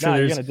 Don't even. I'm sure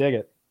you're gonna dig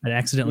it. I'd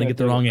accidentally get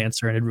the wrong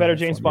answer, and better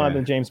James Bond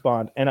than James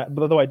Bond. And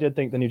although I did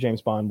think the new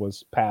James Bond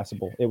was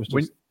passable, it was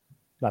just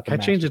not. Can I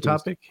change the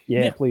topic?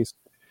 Yeah, please.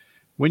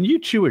 When you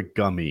chew a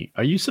gummy,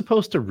 are you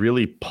supposed to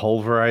really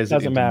pulverize it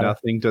into matter.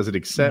 nothing? Does it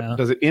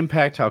Does it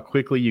impact how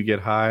quickly you get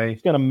high?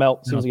 It's gonna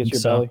melt as soon as it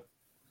gets your belly.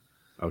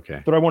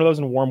 Okay. Throw one of those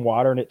in warm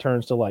water and it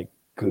turns to like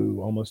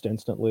goo almost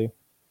instantly.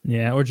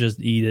 Yeah, or just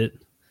eat it.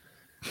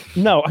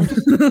 No, I'm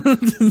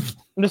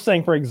just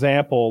saying, for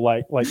example,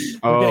 like what's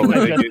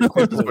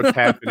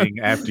happening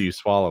after you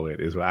swallow it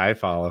is what I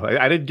follow.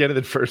 I didn't get it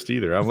at first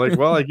either. I'm like,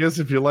 well, I guess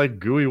if you like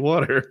gooey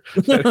water,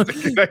 that's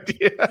a good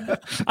idea.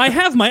 I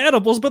have my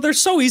edibles, but they're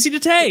so easy to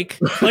take.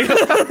 Like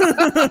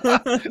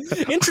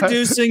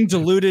introducing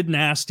diluted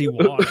nasty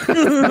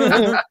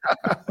water.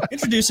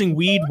 Introducing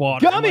weed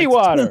water. Gummy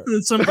water.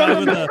 Some guy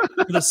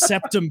with a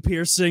septum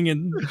piercing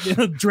and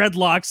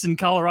dreadlocks in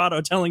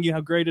Colorado telling you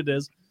how great it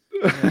is.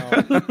 No,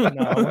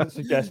 I wasn't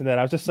suggesting that.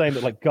 I was just saying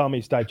that like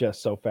gummies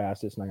digest so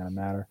fast, it's not gonna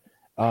matter.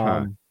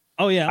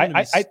 Oh yeah, I'm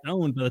gonna be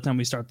stoned by the time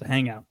we start the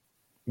hangout.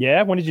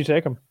 Yeah, when did you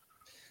take them?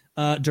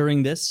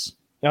 During this.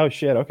 Oh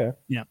shit. Okay.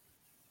 Yeah.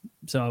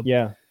 So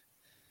yeah.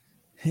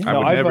 I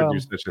would never do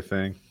such a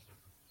thing.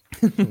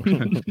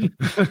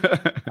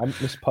 I'm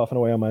just puffing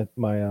away on my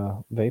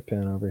vape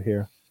pen over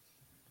here.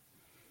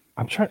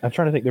 I'm trying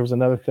to think. There was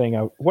another thing.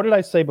 What did I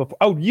say before?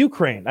 Oh,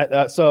 Ukraine.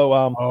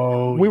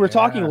 We were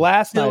talking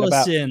last night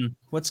about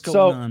what's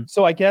going on.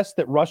 So I guess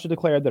that Russia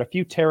declared that a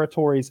few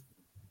territories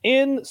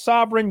in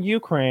sovereign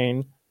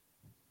Ukraine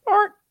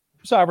aren't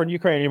sovereign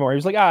Ukraine anymore. He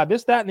was like,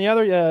 this, that, and the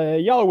other.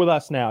 Y'all are with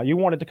us now. You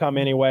wanted to come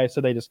anyway,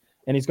 so they just.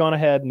 And he's gone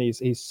ahead and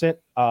he's sent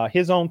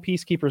his own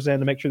peacekeepers in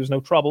to make sure there's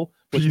no trouble,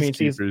 which means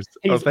he's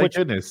thank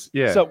goodness.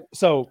 Yeah.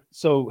 So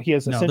he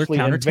has essentially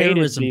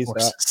invaded these.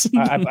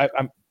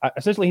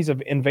 Essentially, he's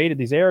invaded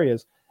these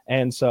areas,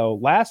 and so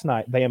last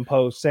night they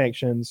imposed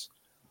sanctions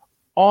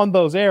on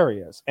those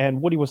areas. And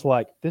Woody was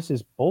like, "This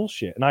is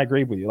bullshit," and I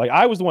agreed with you. Like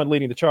I was the one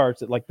leading the charge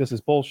that like this is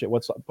bullshit.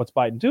 What's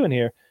Biden doing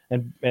here?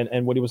 And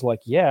Woody was like,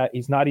 "Yeah,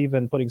 he's not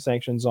even putting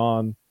sanctions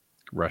on."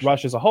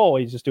 Russia as a whole,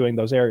 he's just doing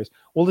those areas.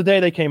 Well, today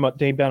they came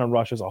down on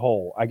Russia as a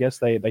whole. I guess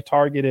they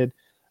targeted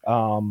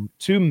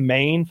two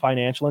main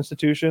financial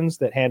institutions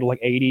that handle like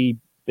 80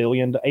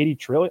 billion to 80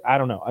 trillion. I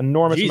don't know,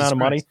 enormous amount of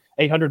money,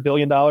 $800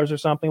 billion or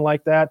something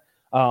like that.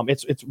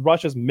 It's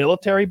Russia's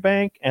military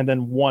bank and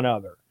then one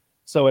other.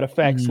 So it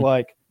affects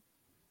like,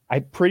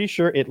 I'm pretty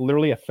sure it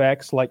literally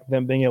affects like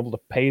them being able to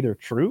pay their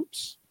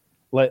troops.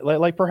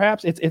 Like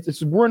perhaps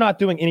it's we're not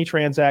doing any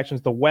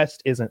transactions. The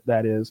West isn't,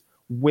 that is,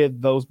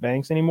 with those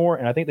banks anymore.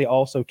 And I think they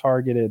also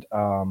targeted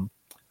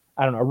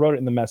I don't know, I wrote it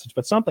in the message,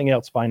 but something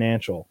else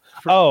financial.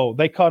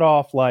 They cut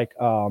off like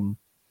a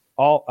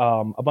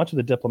bunch of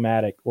the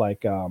diplomatic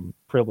like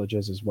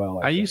privileges as well.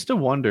 I used to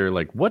wonder,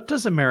 like, what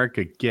does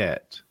America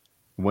get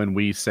when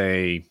we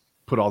say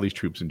put all these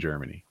troops in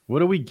Germany? What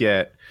do we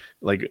get?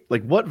 Like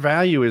what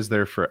value is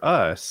there for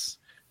us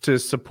to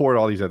support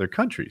all these other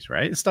countries,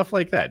 right? Stuff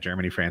like that,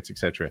 Germany, France,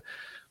 etc.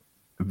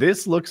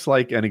 This looks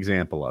like an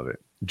example of it.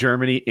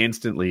 Germany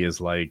instantly is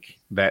like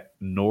that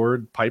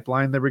Nord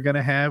pipeline that we're going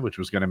to have, which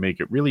was going to make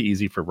it really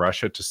easy for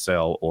Russia to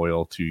sell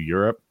oil to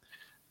Europe.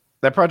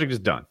 That project is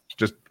done.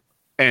 Just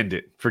end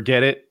it.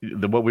 Forget it.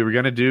 What we were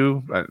going to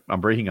do,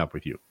 I'm breaking up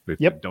with you.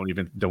 Yep.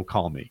 Don't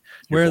call me.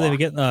 Where are they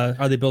getting?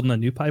 Are they building a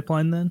new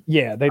pipeline then?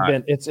 Yeah, they've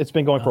been. It's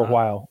been going for a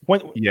while.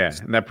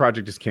 And that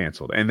project is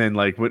canceled. And then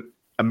like what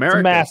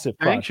America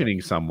sanctioning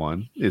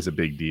someone is a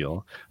big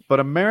deal, but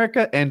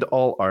America and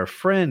all our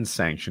friends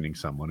sanctioning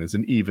someone is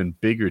an even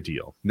bigger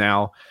deal.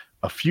 Now,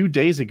 a few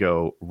days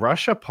ago,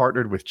 Russia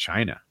partnered with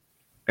China.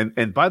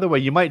 And by the way,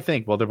 you might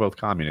think, well, they're both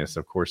communists.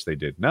 Of course they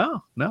did.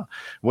 No.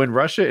 When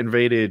Russia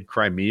invaded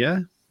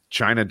Crimea,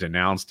 China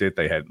denounced it.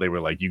 They were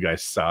like, you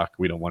guys suck.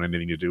 We don't want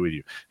anything to do with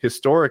you.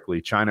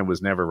 Historically, China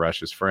was never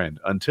Russia's friend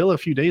until a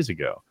few days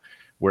ago,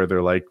 where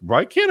they're like,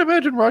 I can't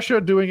imagine Russia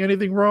doing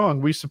anything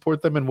wrong. We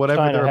support them in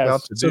whatever they're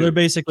about to do. So they're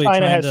basically China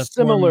trying has to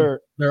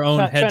similar their own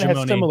hegemony. China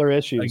has similar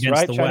issues,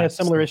 right? China has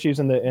similar issues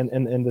in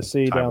the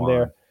sea down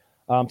there.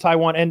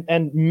 Taiwan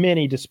and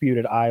many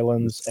disputed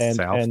islands and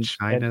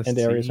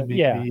areas.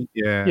 Yeah.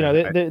 You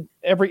know,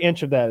 every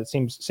inch of that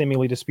seems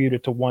seemingly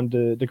disputed to one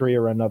degree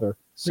or another.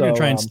 So, we're gonna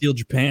try and steal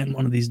Japan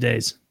one of these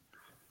days.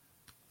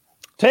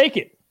 Take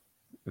it.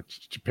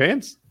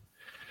 Japan's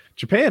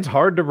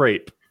hard to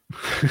rape.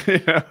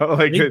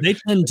 They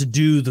tend to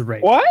do the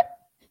rape. What?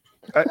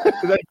 I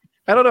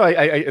don't know.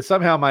 I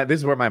somehow this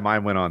is where my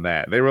mind went on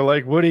that. They were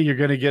like, Woody, you're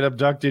going to get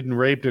abducted and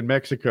raped in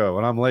Mexico.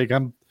 And I'm like,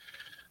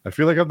 I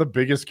feel like I'm the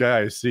biggest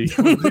guy I see.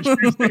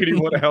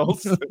 Anyone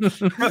else? It's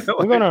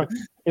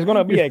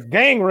gonna be a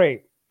gang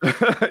rape.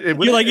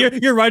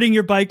 You're riding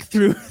your bike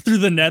through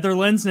the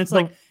Netherlands, and it's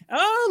like,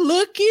 oh,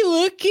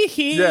 looky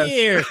here.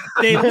 Yes.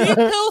 The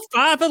little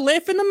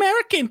 5'11"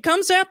 American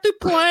comes out to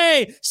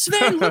play.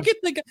 Sven, look at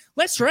the guy.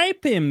 Let's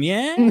rape him,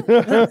 yeah?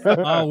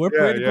 Oh, we're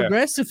pretty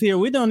progressive here.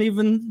 We don't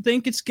even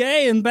think it's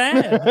gay and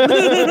bad.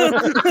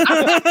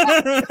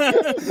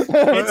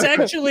 It's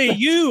actually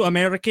you,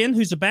 American,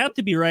 who's about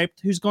to be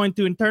raped, who's going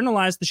to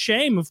internalize the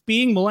shame of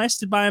being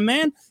molested by a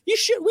man.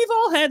 We've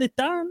all had it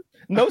done.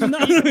 No,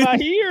 not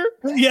here.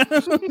 Yeah.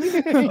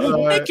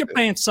 Take your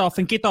pants off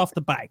and get off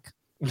the bike.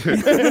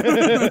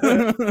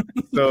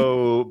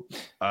 So,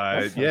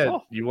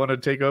 you want to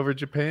take over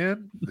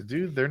Japan?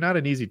 Dude, they're not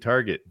an easy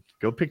target.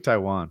 Go pick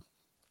Taiwan.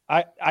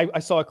 I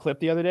saw a clip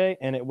the other day,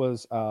 and it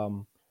was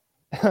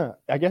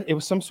I guess it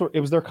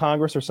was their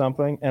Congress or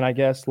something, and I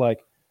guess like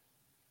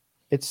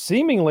it's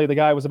seemingly the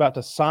guy was about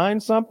to sign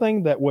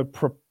something that would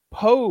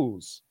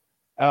propose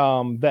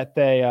that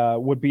they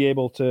would be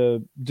able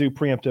to do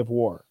preemptive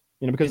war.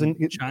 Because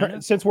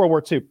since World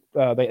War II,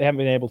 they haven't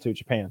been able to,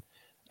 Japan.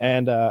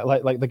 And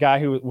like the guy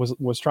who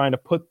was trying to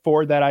put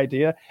forward that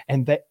idea,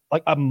 and that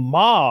like a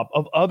mob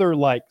of other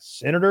like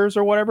senators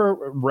or whatever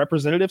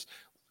representatives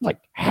like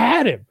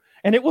had him.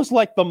 And it was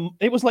like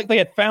they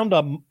had found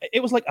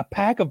it was like a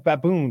pack of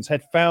baboons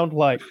had found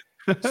like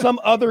some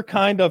other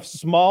kind of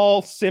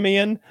small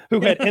simian who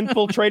had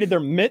infiltrated their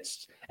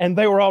midst, and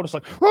they were all just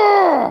like,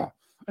 "Argh!"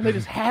 And they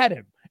just had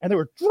him, and they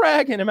were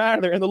dragging him out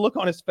of there. And the look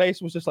on his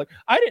face was just like,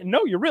 "I didn't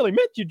know you really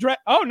meant you drag.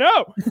 Oh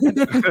no,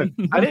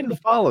 I didn't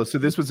follow." So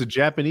this was a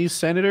Japanese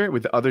senator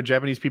with other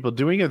Japanese people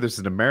doing it. This is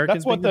an American.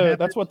 That's what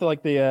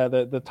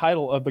the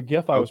title of the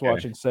GIF I was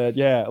watching said.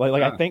 Yeah,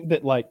 like I think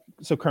that like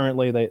so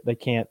currently they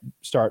can't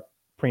start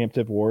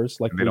preemptive wars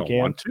like they don't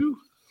want to,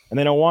 and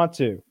they don't want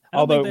to.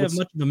 Although they have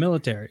much of a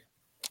military.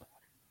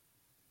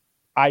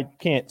 I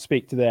can't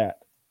speak to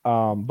that,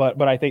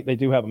 but I think they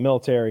do have a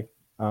military.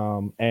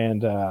 When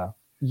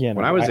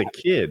I was a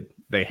kid,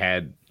 they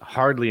had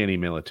hardly any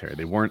military.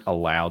 They weren't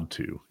allowed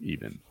to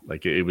even.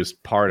 Like it was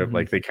part of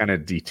like they kind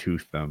of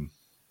detoothed them.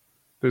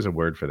 There's a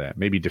word for that.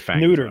 Maybe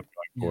defanged.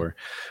 Neutered.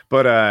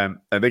 But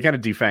they kind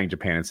of defanged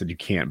Japan and said you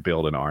can't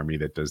build an army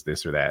that does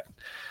this or that.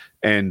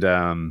 And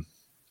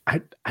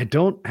I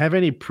don't have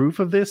any proof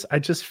of this. I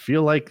just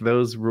feel like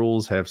those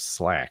rules have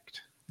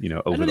slacked.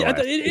 Over the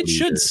last it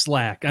should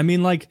slack. I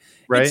mean, like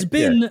right? It's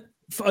been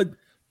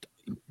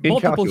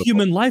multiple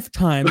human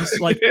lifetimes.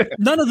 Like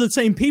none of the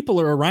same people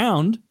are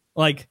around.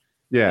 Like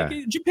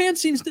Japan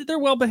seems that they're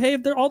well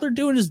behaved. All they're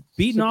doing is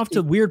beating off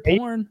to weird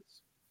porn.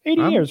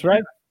 80 years,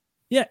 right?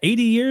 Yeah,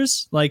 80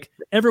 years. Like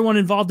everyone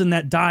involved in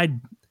that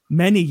died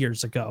many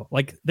years ago.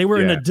 Like they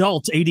were an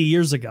adult 80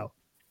 years ago.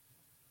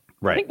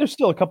 Right. I think there's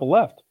still a couple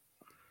left.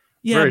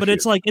 Yeah, very but few.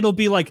 It's like it'll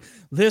be like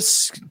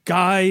this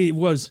guy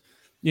was.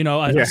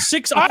 I was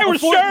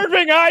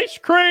serving ice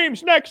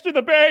creams next to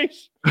the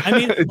base. I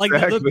mean, like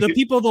the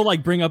people they'll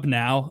like bring up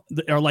now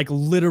are like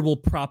literal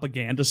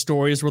propaganda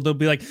stories where they'll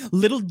be like,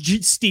 little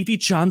Stevie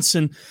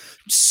Johnson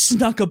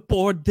snuck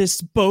aboard this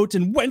boat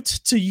and went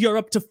to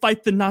Europe to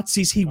fight the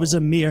Nazis. He was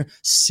a mere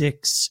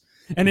 6.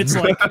 And it's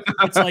like,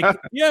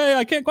 yeah,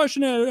 I can't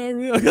question it.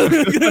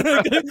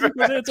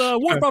 It's a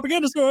war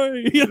propaganda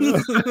story.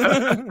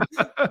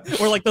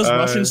 Or like those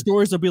Russian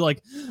stories, they'll be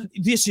like,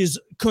 this is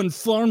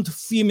confirmed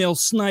female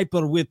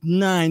sniper with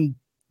 9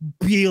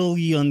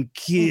 billion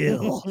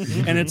kill.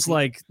 And it's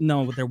like,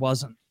 no, there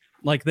wasn't.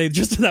 Like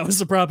that was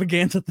the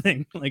propaganda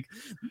thing. Like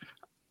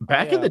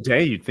back in the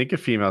day, you'd think a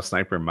female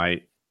sniper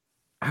might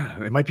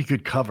be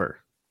good cover.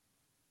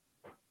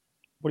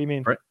 What do you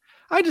mean? Right?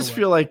 I just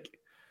feel like,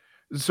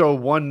 so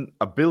one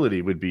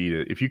ability would be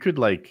if you could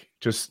like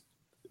just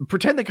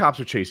pretend the cops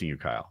are chasing you,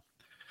 Kyle.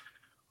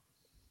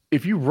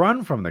 If you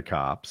run from the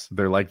cops,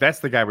 they're like, that's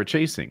the guy we're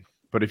chasing.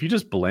 But if you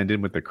just blend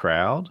in with the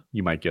crowd,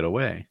 you might get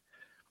away.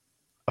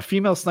 A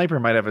female sniper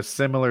might have a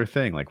similar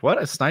thing. Like, what?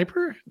 A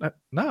sniper?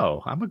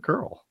 No, I'm a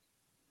girl.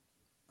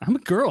 I'm a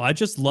girl. I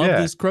just love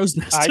this crow's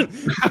nest.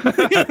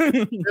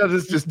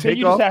 Just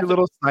take off your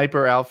little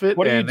sniper outfit.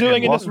 What are you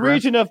doing in this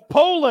region of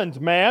Poland,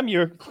 ma'am?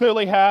 You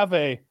clearly have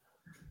a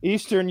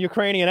Eastern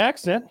Ukrainian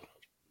accent.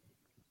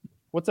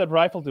 What's that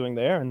rifle doing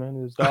there? And then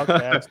his dog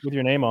tags with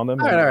your name on them.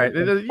 All right.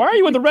 Why are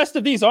you with the rest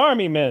of these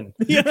army men?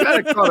 You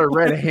kind of caught her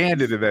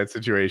red-handed in that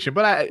situation,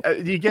 but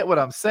you get what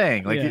I'm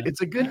saying. Like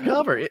it's a good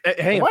cover.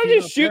 Hey, why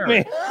did you shoot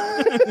me? Put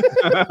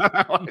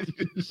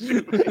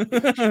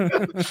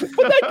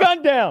that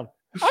gun down.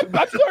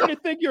 I'm starting to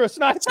think you're a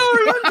sniper.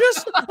 Sorry,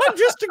 I'm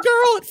just a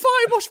girl at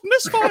 5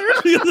 misfired.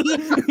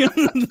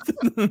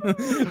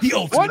 The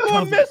ultimate one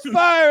more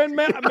misfire, and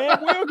man,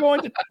 we're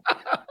going to.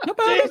 How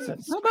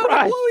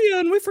about blow you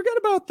and we forget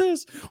about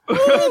this?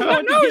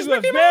 Oh, no, he's a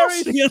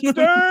very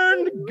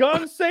stern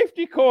gun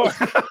safety course.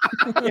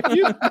 If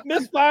you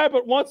misfire,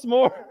 but once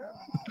more.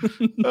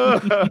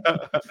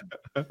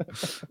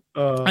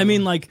 I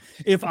mean, like,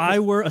 if I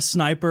were a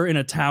sniper in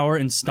a tower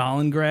in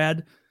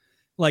Stalingrad,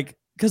 like.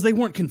 Because they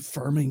weren't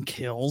confirming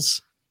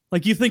kills.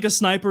 Like, you think a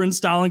sniper in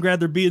Stalingrad,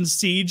 they're being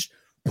sieged.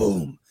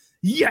 Boom.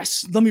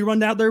 Yes. Let me run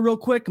down there real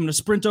quick. I'm going to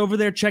sprint over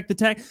there, check the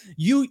tag.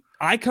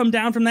 I come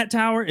down from that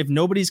tower. If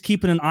nobody's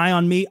keeping an eye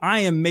on me, I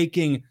am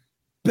making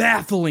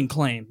baffling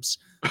claims.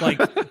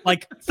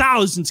 Like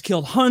thousands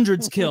killed,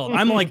 hundreds killed.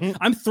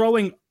 I'm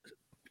throwing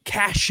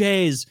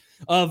caches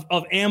of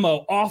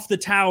ammo off the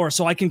tower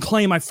so I can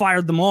claim I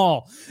fired them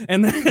all,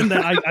 and then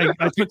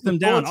I took them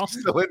down.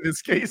 Still in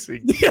this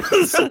casing.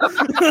 Yes.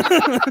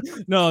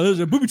 No,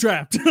 those are booby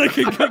trapped.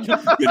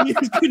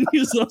 couldn't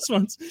use those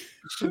ones.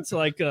 It's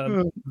like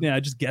I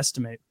just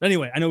guesstimate.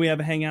 Anyway, I know we have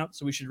a hangout,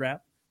 so we should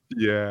wrap.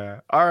 Yeah.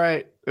 All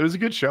right. It was a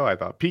good show, I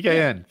thought.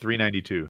 PKN 392.